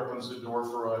fear opens the door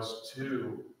for us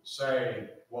to say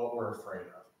what we're afraid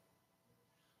of.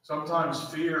 Sometimes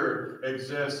fear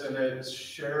exists and it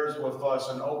shares with us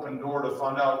an open door to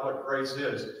find out what grace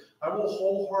is. I will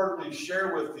wholeheartedly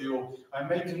share with you, I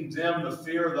may condemn the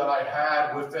fear that I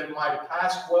had within my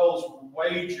past well's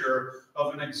wager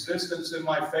of an existence in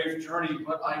my faith journey,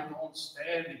 but I don't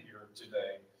stand here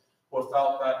today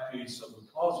without that piece of the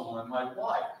puzzle in my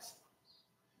life.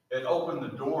 It opened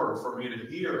the door for me to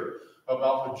hear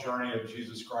about the journey of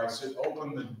Jesus Christ. It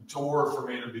opened the door for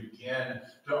me to begin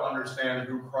to understand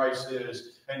who Christ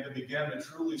is and to begin to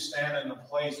truly stand in the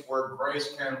place where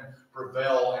grace can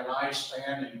prevail. And I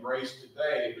stand in grace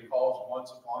today because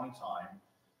once upon a time,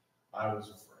 I was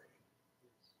afraid.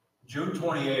 June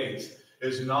 28th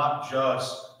is not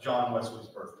just John Wesley's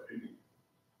birthday.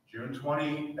 June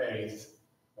 28th,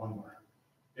 one more,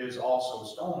 is also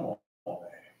Stonewall Day.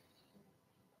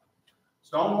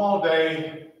 Stonewall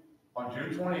Day on June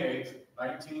 28th,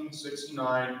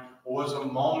 1969, was a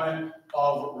moment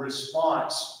of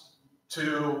response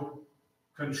to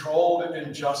controlled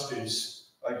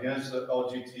injustice against the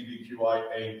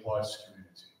LGBTQIA+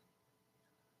 community.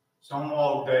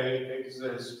 Stonewall Day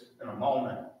exists in a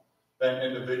moment that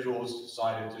individuals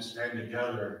decided to stand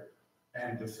together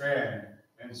and defend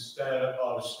instead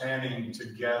of standing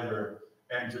together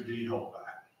and to be held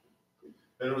back.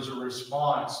 It was a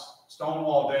response.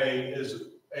 Stonewall Day is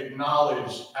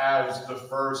acknowledged as the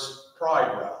first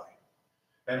Pride rally.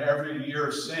 And every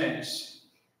year since,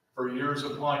 for years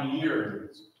upon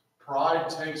years, Pride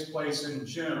takes place in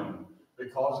June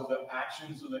because of the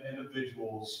actions of the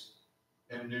individuals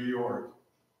in New York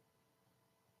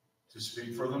to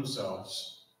speak for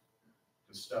themselves,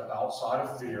 to step outside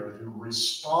of fear, to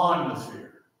respond to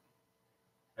fear,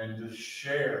 and to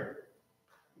share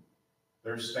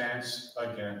their stance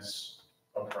against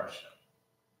oppression.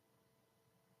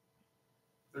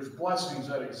 There's blessings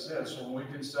that exist when we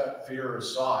can set fear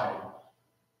aside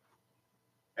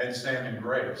and stand in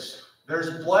grace.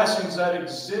 There's blessings that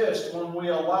exist when we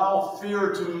allow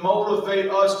fear to motivate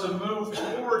us to move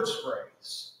towards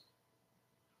grace.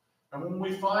 And when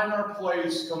we find our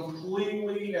place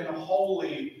completely and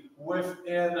wholly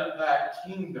within that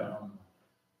kingdom,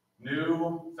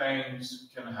 new things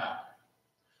can happen.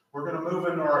 We're going to move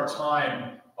into our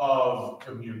time of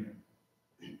communion.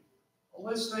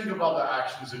 Let's think about the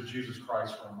actions of Jesus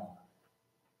Christ for a moment.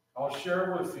 I'll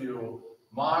share with you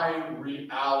my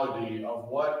reality of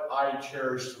what I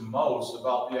cherish the most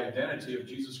about the identity of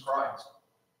Jesus Christ.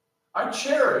 I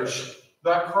cherish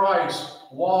that Christ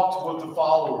walked with the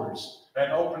followers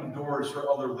and opened doors for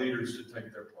other leaders to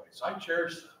take their place. I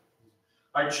cherish that.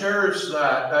 I cherish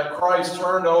that Christ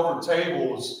turned over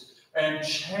tables and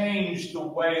changed the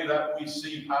way that we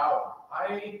see power.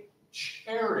 I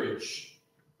cherish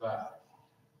that.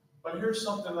 But here's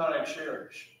something that I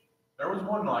cherish. There was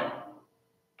one night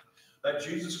that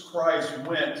Jesus Christ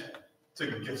went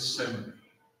to Gethsemane.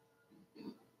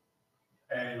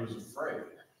 And he was afraid.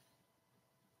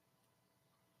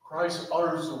 Christ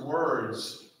utters the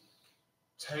words,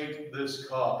 "Take this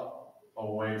cup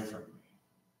away from me."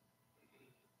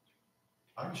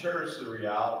 I cherish the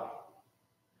reality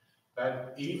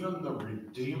that even the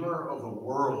Redeemer of the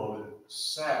world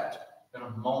sat in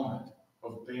a moment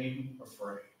of being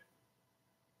afraid.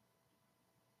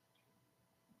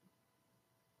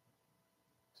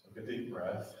 Took a deep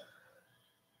breath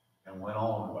and went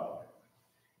on about it.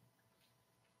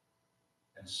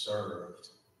 And served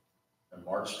and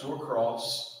marched to a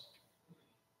cross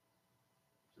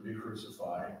to be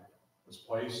crucified, was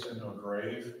placed into a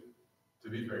grave to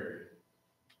be buried,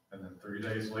 and then 3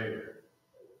 days later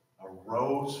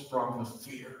arose from the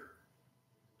fear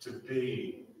to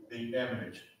be the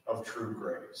image of true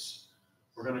grace.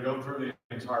 We're going to go through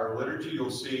the entire liturgy.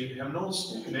 You'll see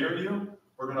hymnals near you.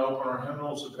 We're going to open our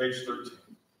hymnals at page 13.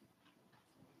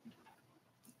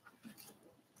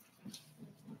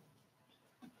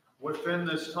 Within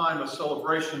this time of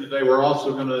celebration today, we're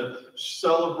also going to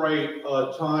celebrate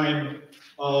a time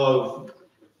of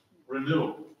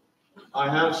renewal. I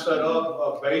have set up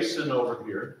a basin over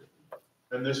here,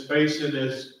 and this basin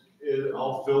is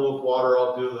I'll fill with water.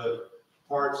 I'll do the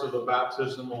parts of the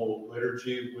baptismal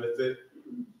liturgy with it.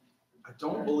 I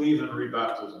don't believe in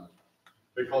rebaptism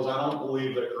because I don't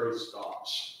believe that grace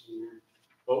stops.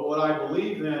 But what I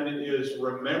believe in is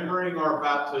remembering our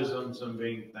baptisms and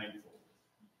being thankful.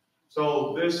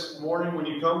 So this morning, when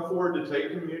you come forward to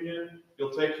take communion,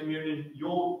 you'll take communion.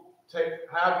 You'll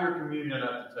have your communion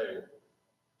at the table.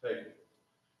 Take it.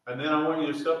 And then I want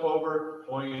you to step over.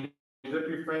 I want you to dip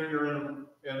your finger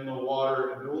in the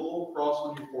water and do a little cross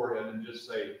on your forehead and just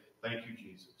say, "Thank you,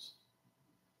 Jesus.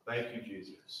 Thank you,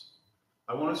 Jesus."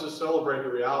 I want us to celebrate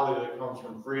the reality that comes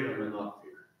from freedom and not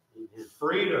fear.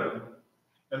 Freedom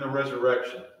in the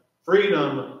resurrection.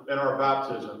 Freedom in our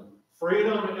baptism.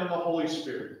 Freedom in the Holy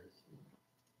Spirit.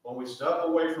 When we step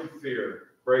away from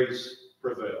fear, grace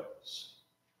prevails.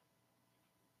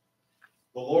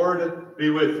 The Lord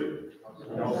be with you.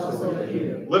 And also with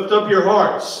you. Lift up your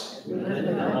hearts. We lift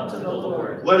them up to the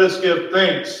Lord. Let us give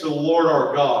thanks to the Lord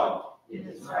our God. It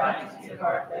is right to give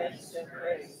our thanks and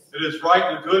praise. It is right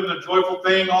and good and a joyful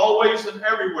thing, always and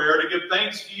everywhere, to give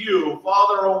thanks to you,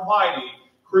 Father Almighty,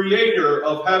 Creator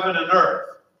of heaven and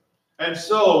earth. And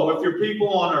so, with your people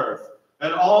on earth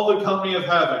and all the company of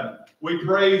heaven, we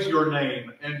praise your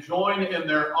name and join in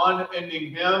their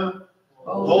unending hymn,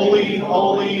 Holy,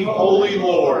 holy, holy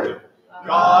Lord,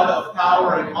 God of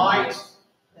power and might,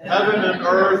 heaven and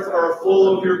earth are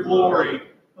full of your glory.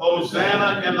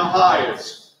 Hosanna in the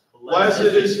highest. Blessed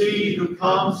is he who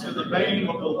comes in the name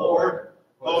of the Lord.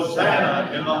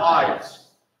 Hosanna in the highest.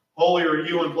 Holy are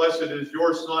you and blessed is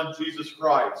your Son, Jesus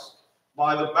Christ.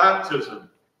 By the baptism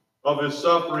of his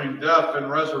suffering, death,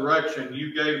 and resurrection,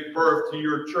 you gave birth to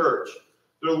your church,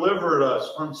 delivered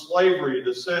us from slavery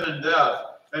to sin and death,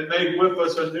 and made with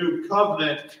us a new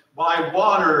covenant by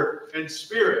water and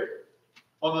spirit.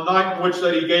 On the night in which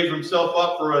that he gave himself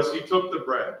up for us, he took the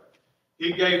bread.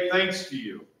 He gave thanks to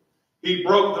you. He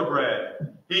broke the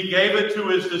bread. He gave it to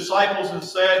his disciples and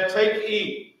said, "Take,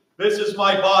 eat. This is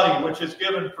my body, which is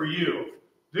given for you.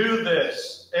 Do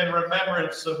this in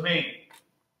remembrance of me."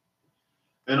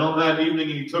 And on that evening,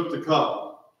 he took the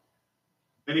cup.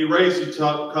 And he raised the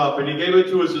cup, and he gave it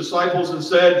to his disciples and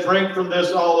said, "Drink from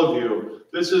this, all of you.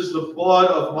 This is the blood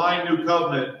of my new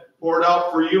covenant, poured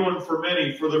out for you and for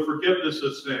many for the forgiveness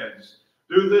of sins.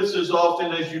 Do this as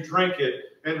often as you drink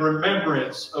it in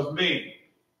remembrance of me."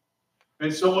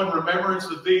 And so in remembrance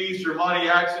of these, your mighty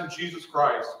acts in Jesus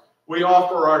Christ, we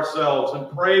offer ourselves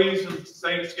in praise and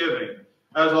thanksgiving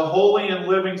as a holy and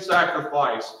living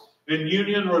sacrifice in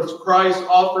union with Christ's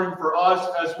offering for us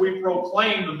as we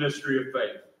proclaim the mystery of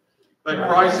faith. That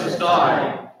Christ has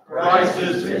died, Christ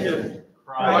is risen,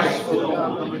 Christ will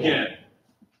come again.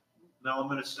 Now I'm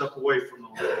going to step away from the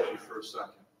liturgy for a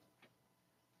second.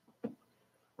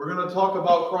 We're going to talk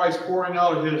about Christ pouring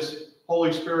out his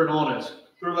Holy Spirit on us.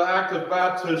 Through the act of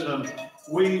baptism,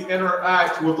 we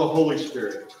interact with the Holy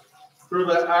Spirit. Through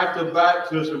the act of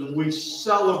baptism, we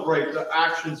celebrate the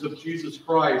actions of Jesus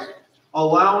Christ,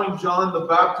 allowing John the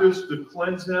Baptist to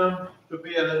cleanse him, to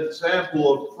be an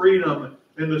example of freedom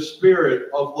in the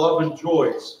spirit of love and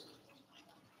joy.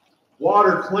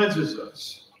 Water cleanses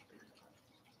us.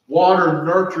 Water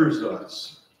nurtures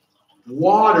us.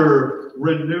 Water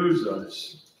renews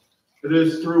us. It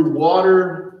is through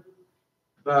water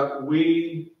that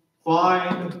we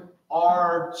find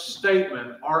our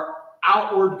statement, our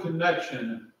outward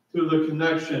connection to the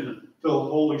connection to the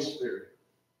Holy Spirit.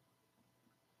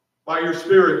 By your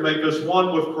Spirit, make us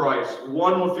one with Christ,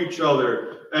 one with each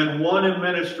other, and one in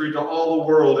ministry to all the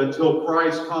world until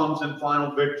Christ comes in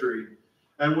final victory,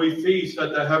 and we feast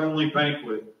at the heavenly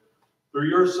banquet. Through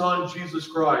your Son, Jesus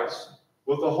Christ,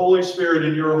 with the Holy Spirit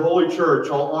in your holy church,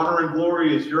 all honor and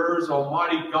glory is yours,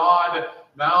 Almighty God,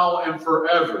 now and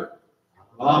forever.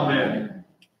 Amen.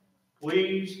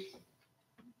 Please,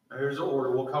 here's the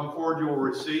order. We'll come forward. You will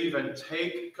receive and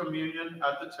take communion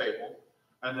at the table,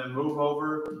 and then move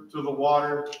over to the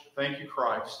water. Thank you,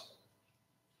 Christ.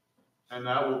 And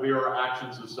that will be our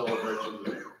actions of celebration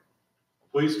today.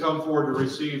 Please come forward to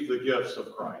receive the gifts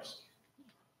of Christ.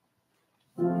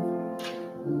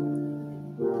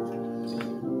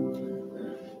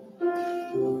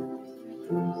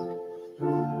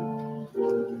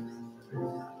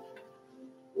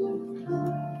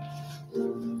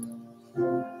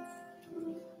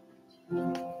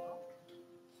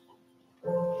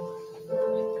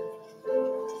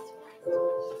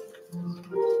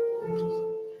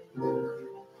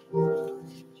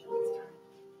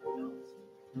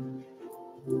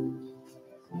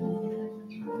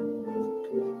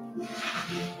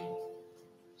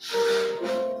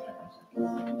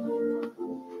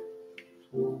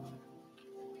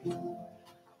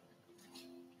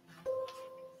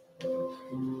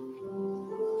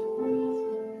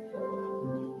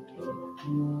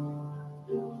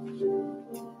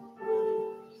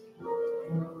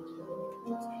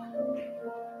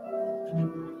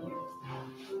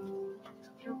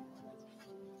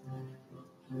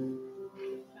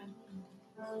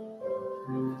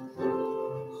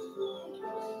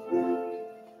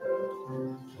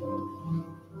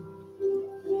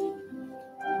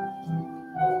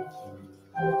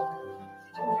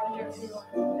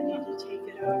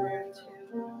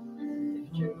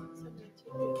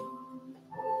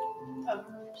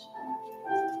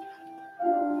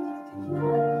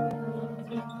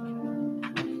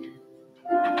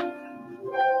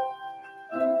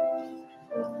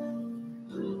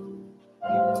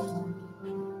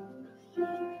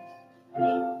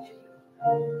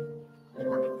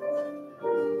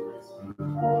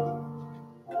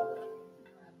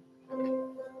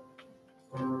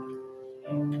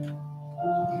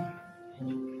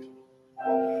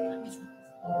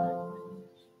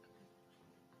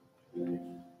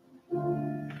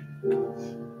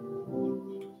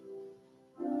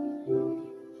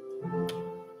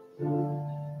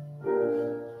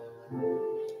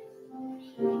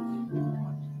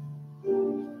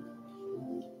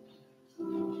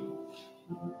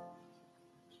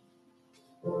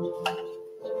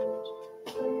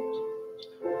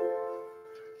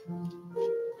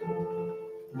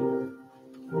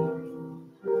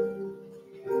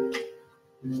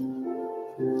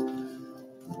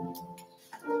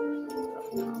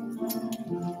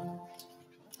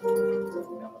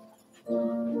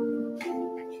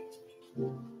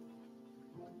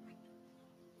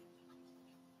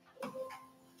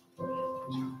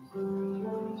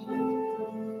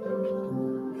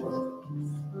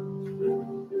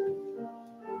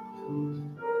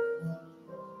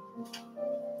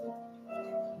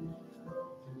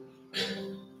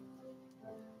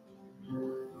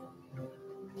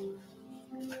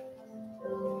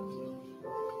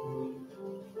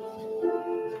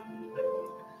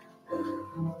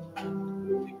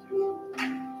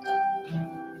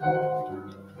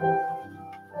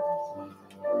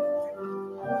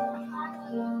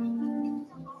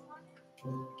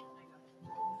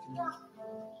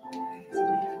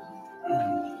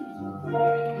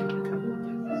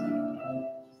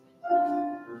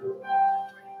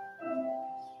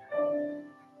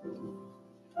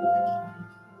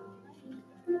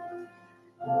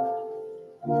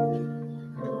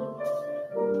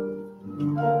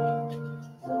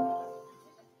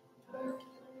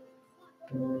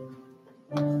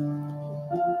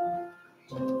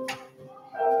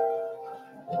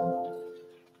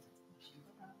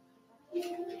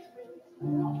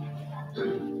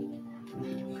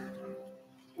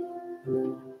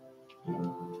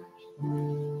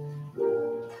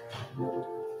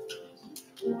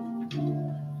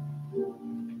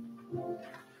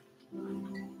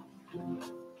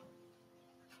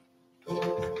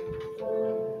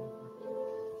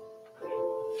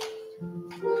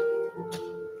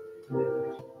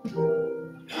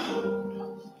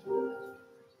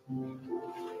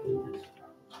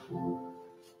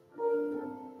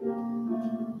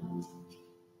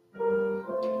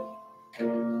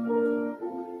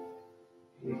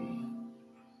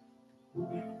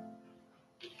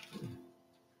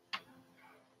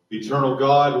 Eternal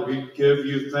God, we give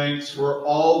you thanks for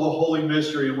all the holy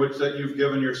mystery in which that you've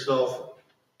given yourself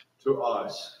to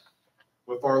us.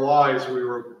 With our lives, we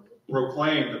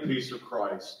proclaim the peace of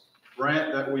Christ.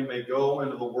 Grant that we may go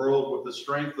into the world with the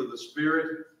strength of the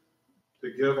Spirit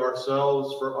to give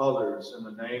ourselves for others in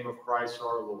the name of Christ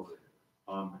our Lord.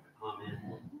 Amen.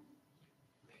 Amen.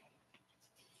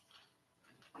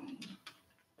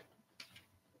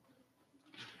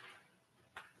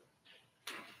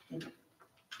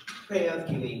 Prayer of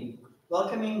giving.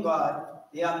 Welcoming God,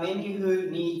 there are many who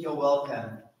need your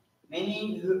welcome,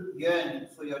 many who yearn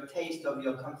for your taste of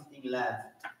your comforting love.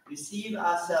 Receive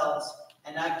ourselves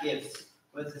and our gifts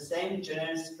with the same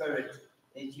generous spirit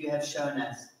that you have shown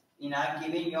us. In our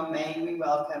giving, your may we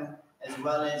welcome as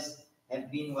well as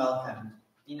have been welcomed.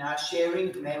 In our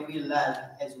sharing, may we love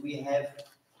as we have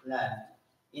loved.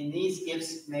 In these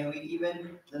gifts, may we,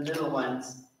 even the little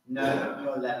ones, know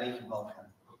your loving welcome.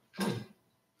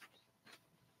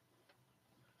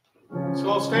 So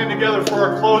I'll stand together for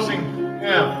our closing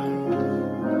hymn.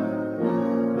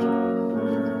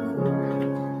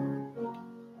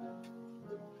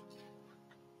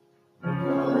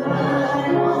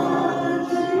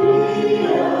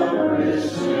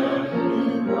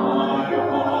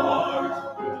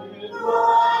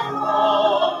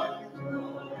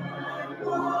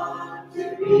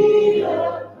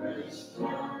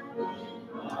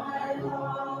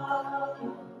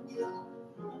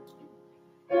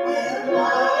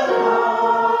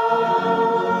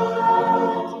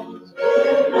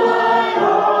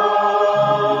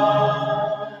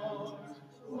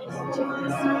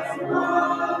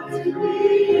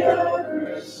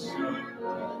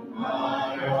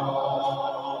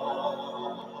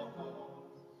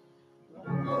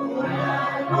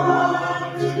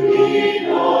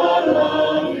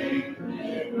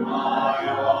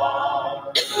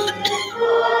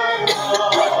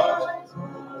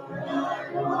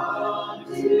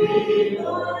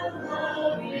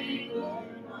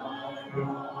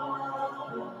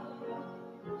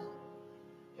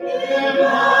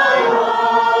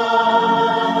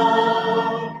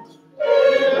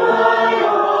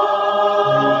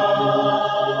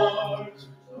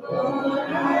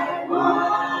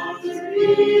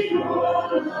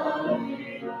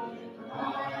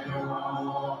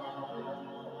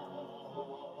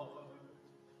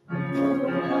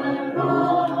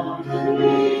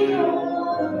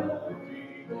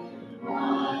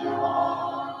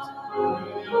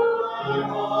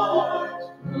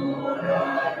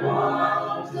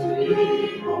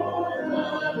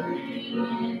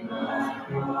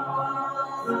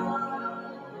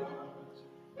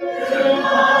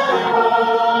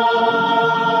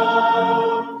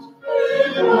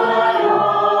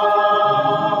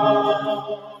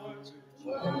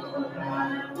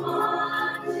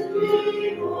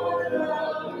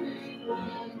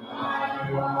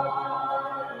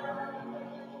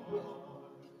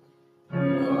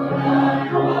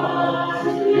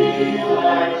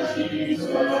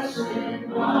 Jesus in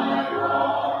my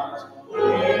heart,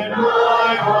 in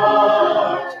my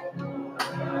heart.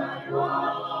 I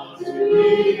want to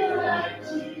be like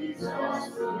Jesus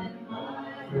in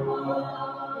my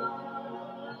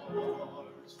heart.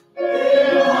 In my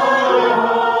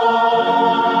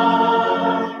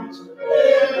heart,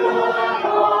 in my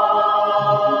heart.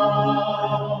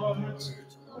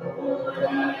 Lord,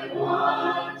 I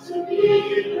want to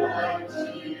be like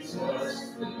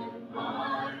Jesus in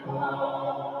my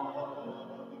heart.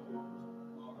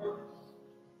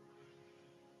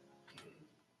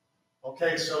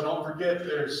 Okay, so don't forget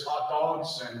there's hot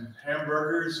dogs and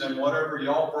hamburgers and whatever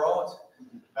y'all brought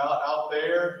out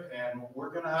there, and we're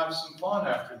going to have some fun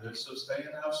after this, so stay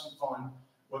and have some fun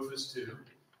with us too.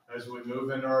 As we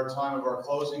move into our time of our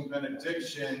closing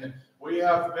benediction, we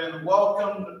have been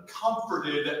welcomed,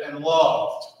 comforted, and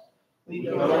loved. We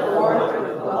go forth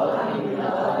with welcoming love in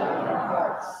our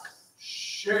hearts.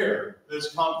 Share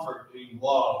this comforting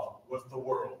love with the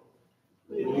world.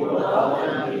 We will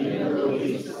welcome you to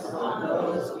release upon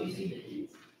those we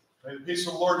meet. May the peace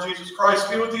of the Lord Jesus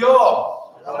Christ be with you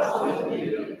all. Also with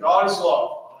you. God is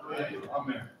love. Amen.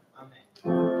 Amen.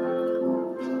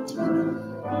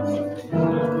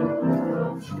 Amen.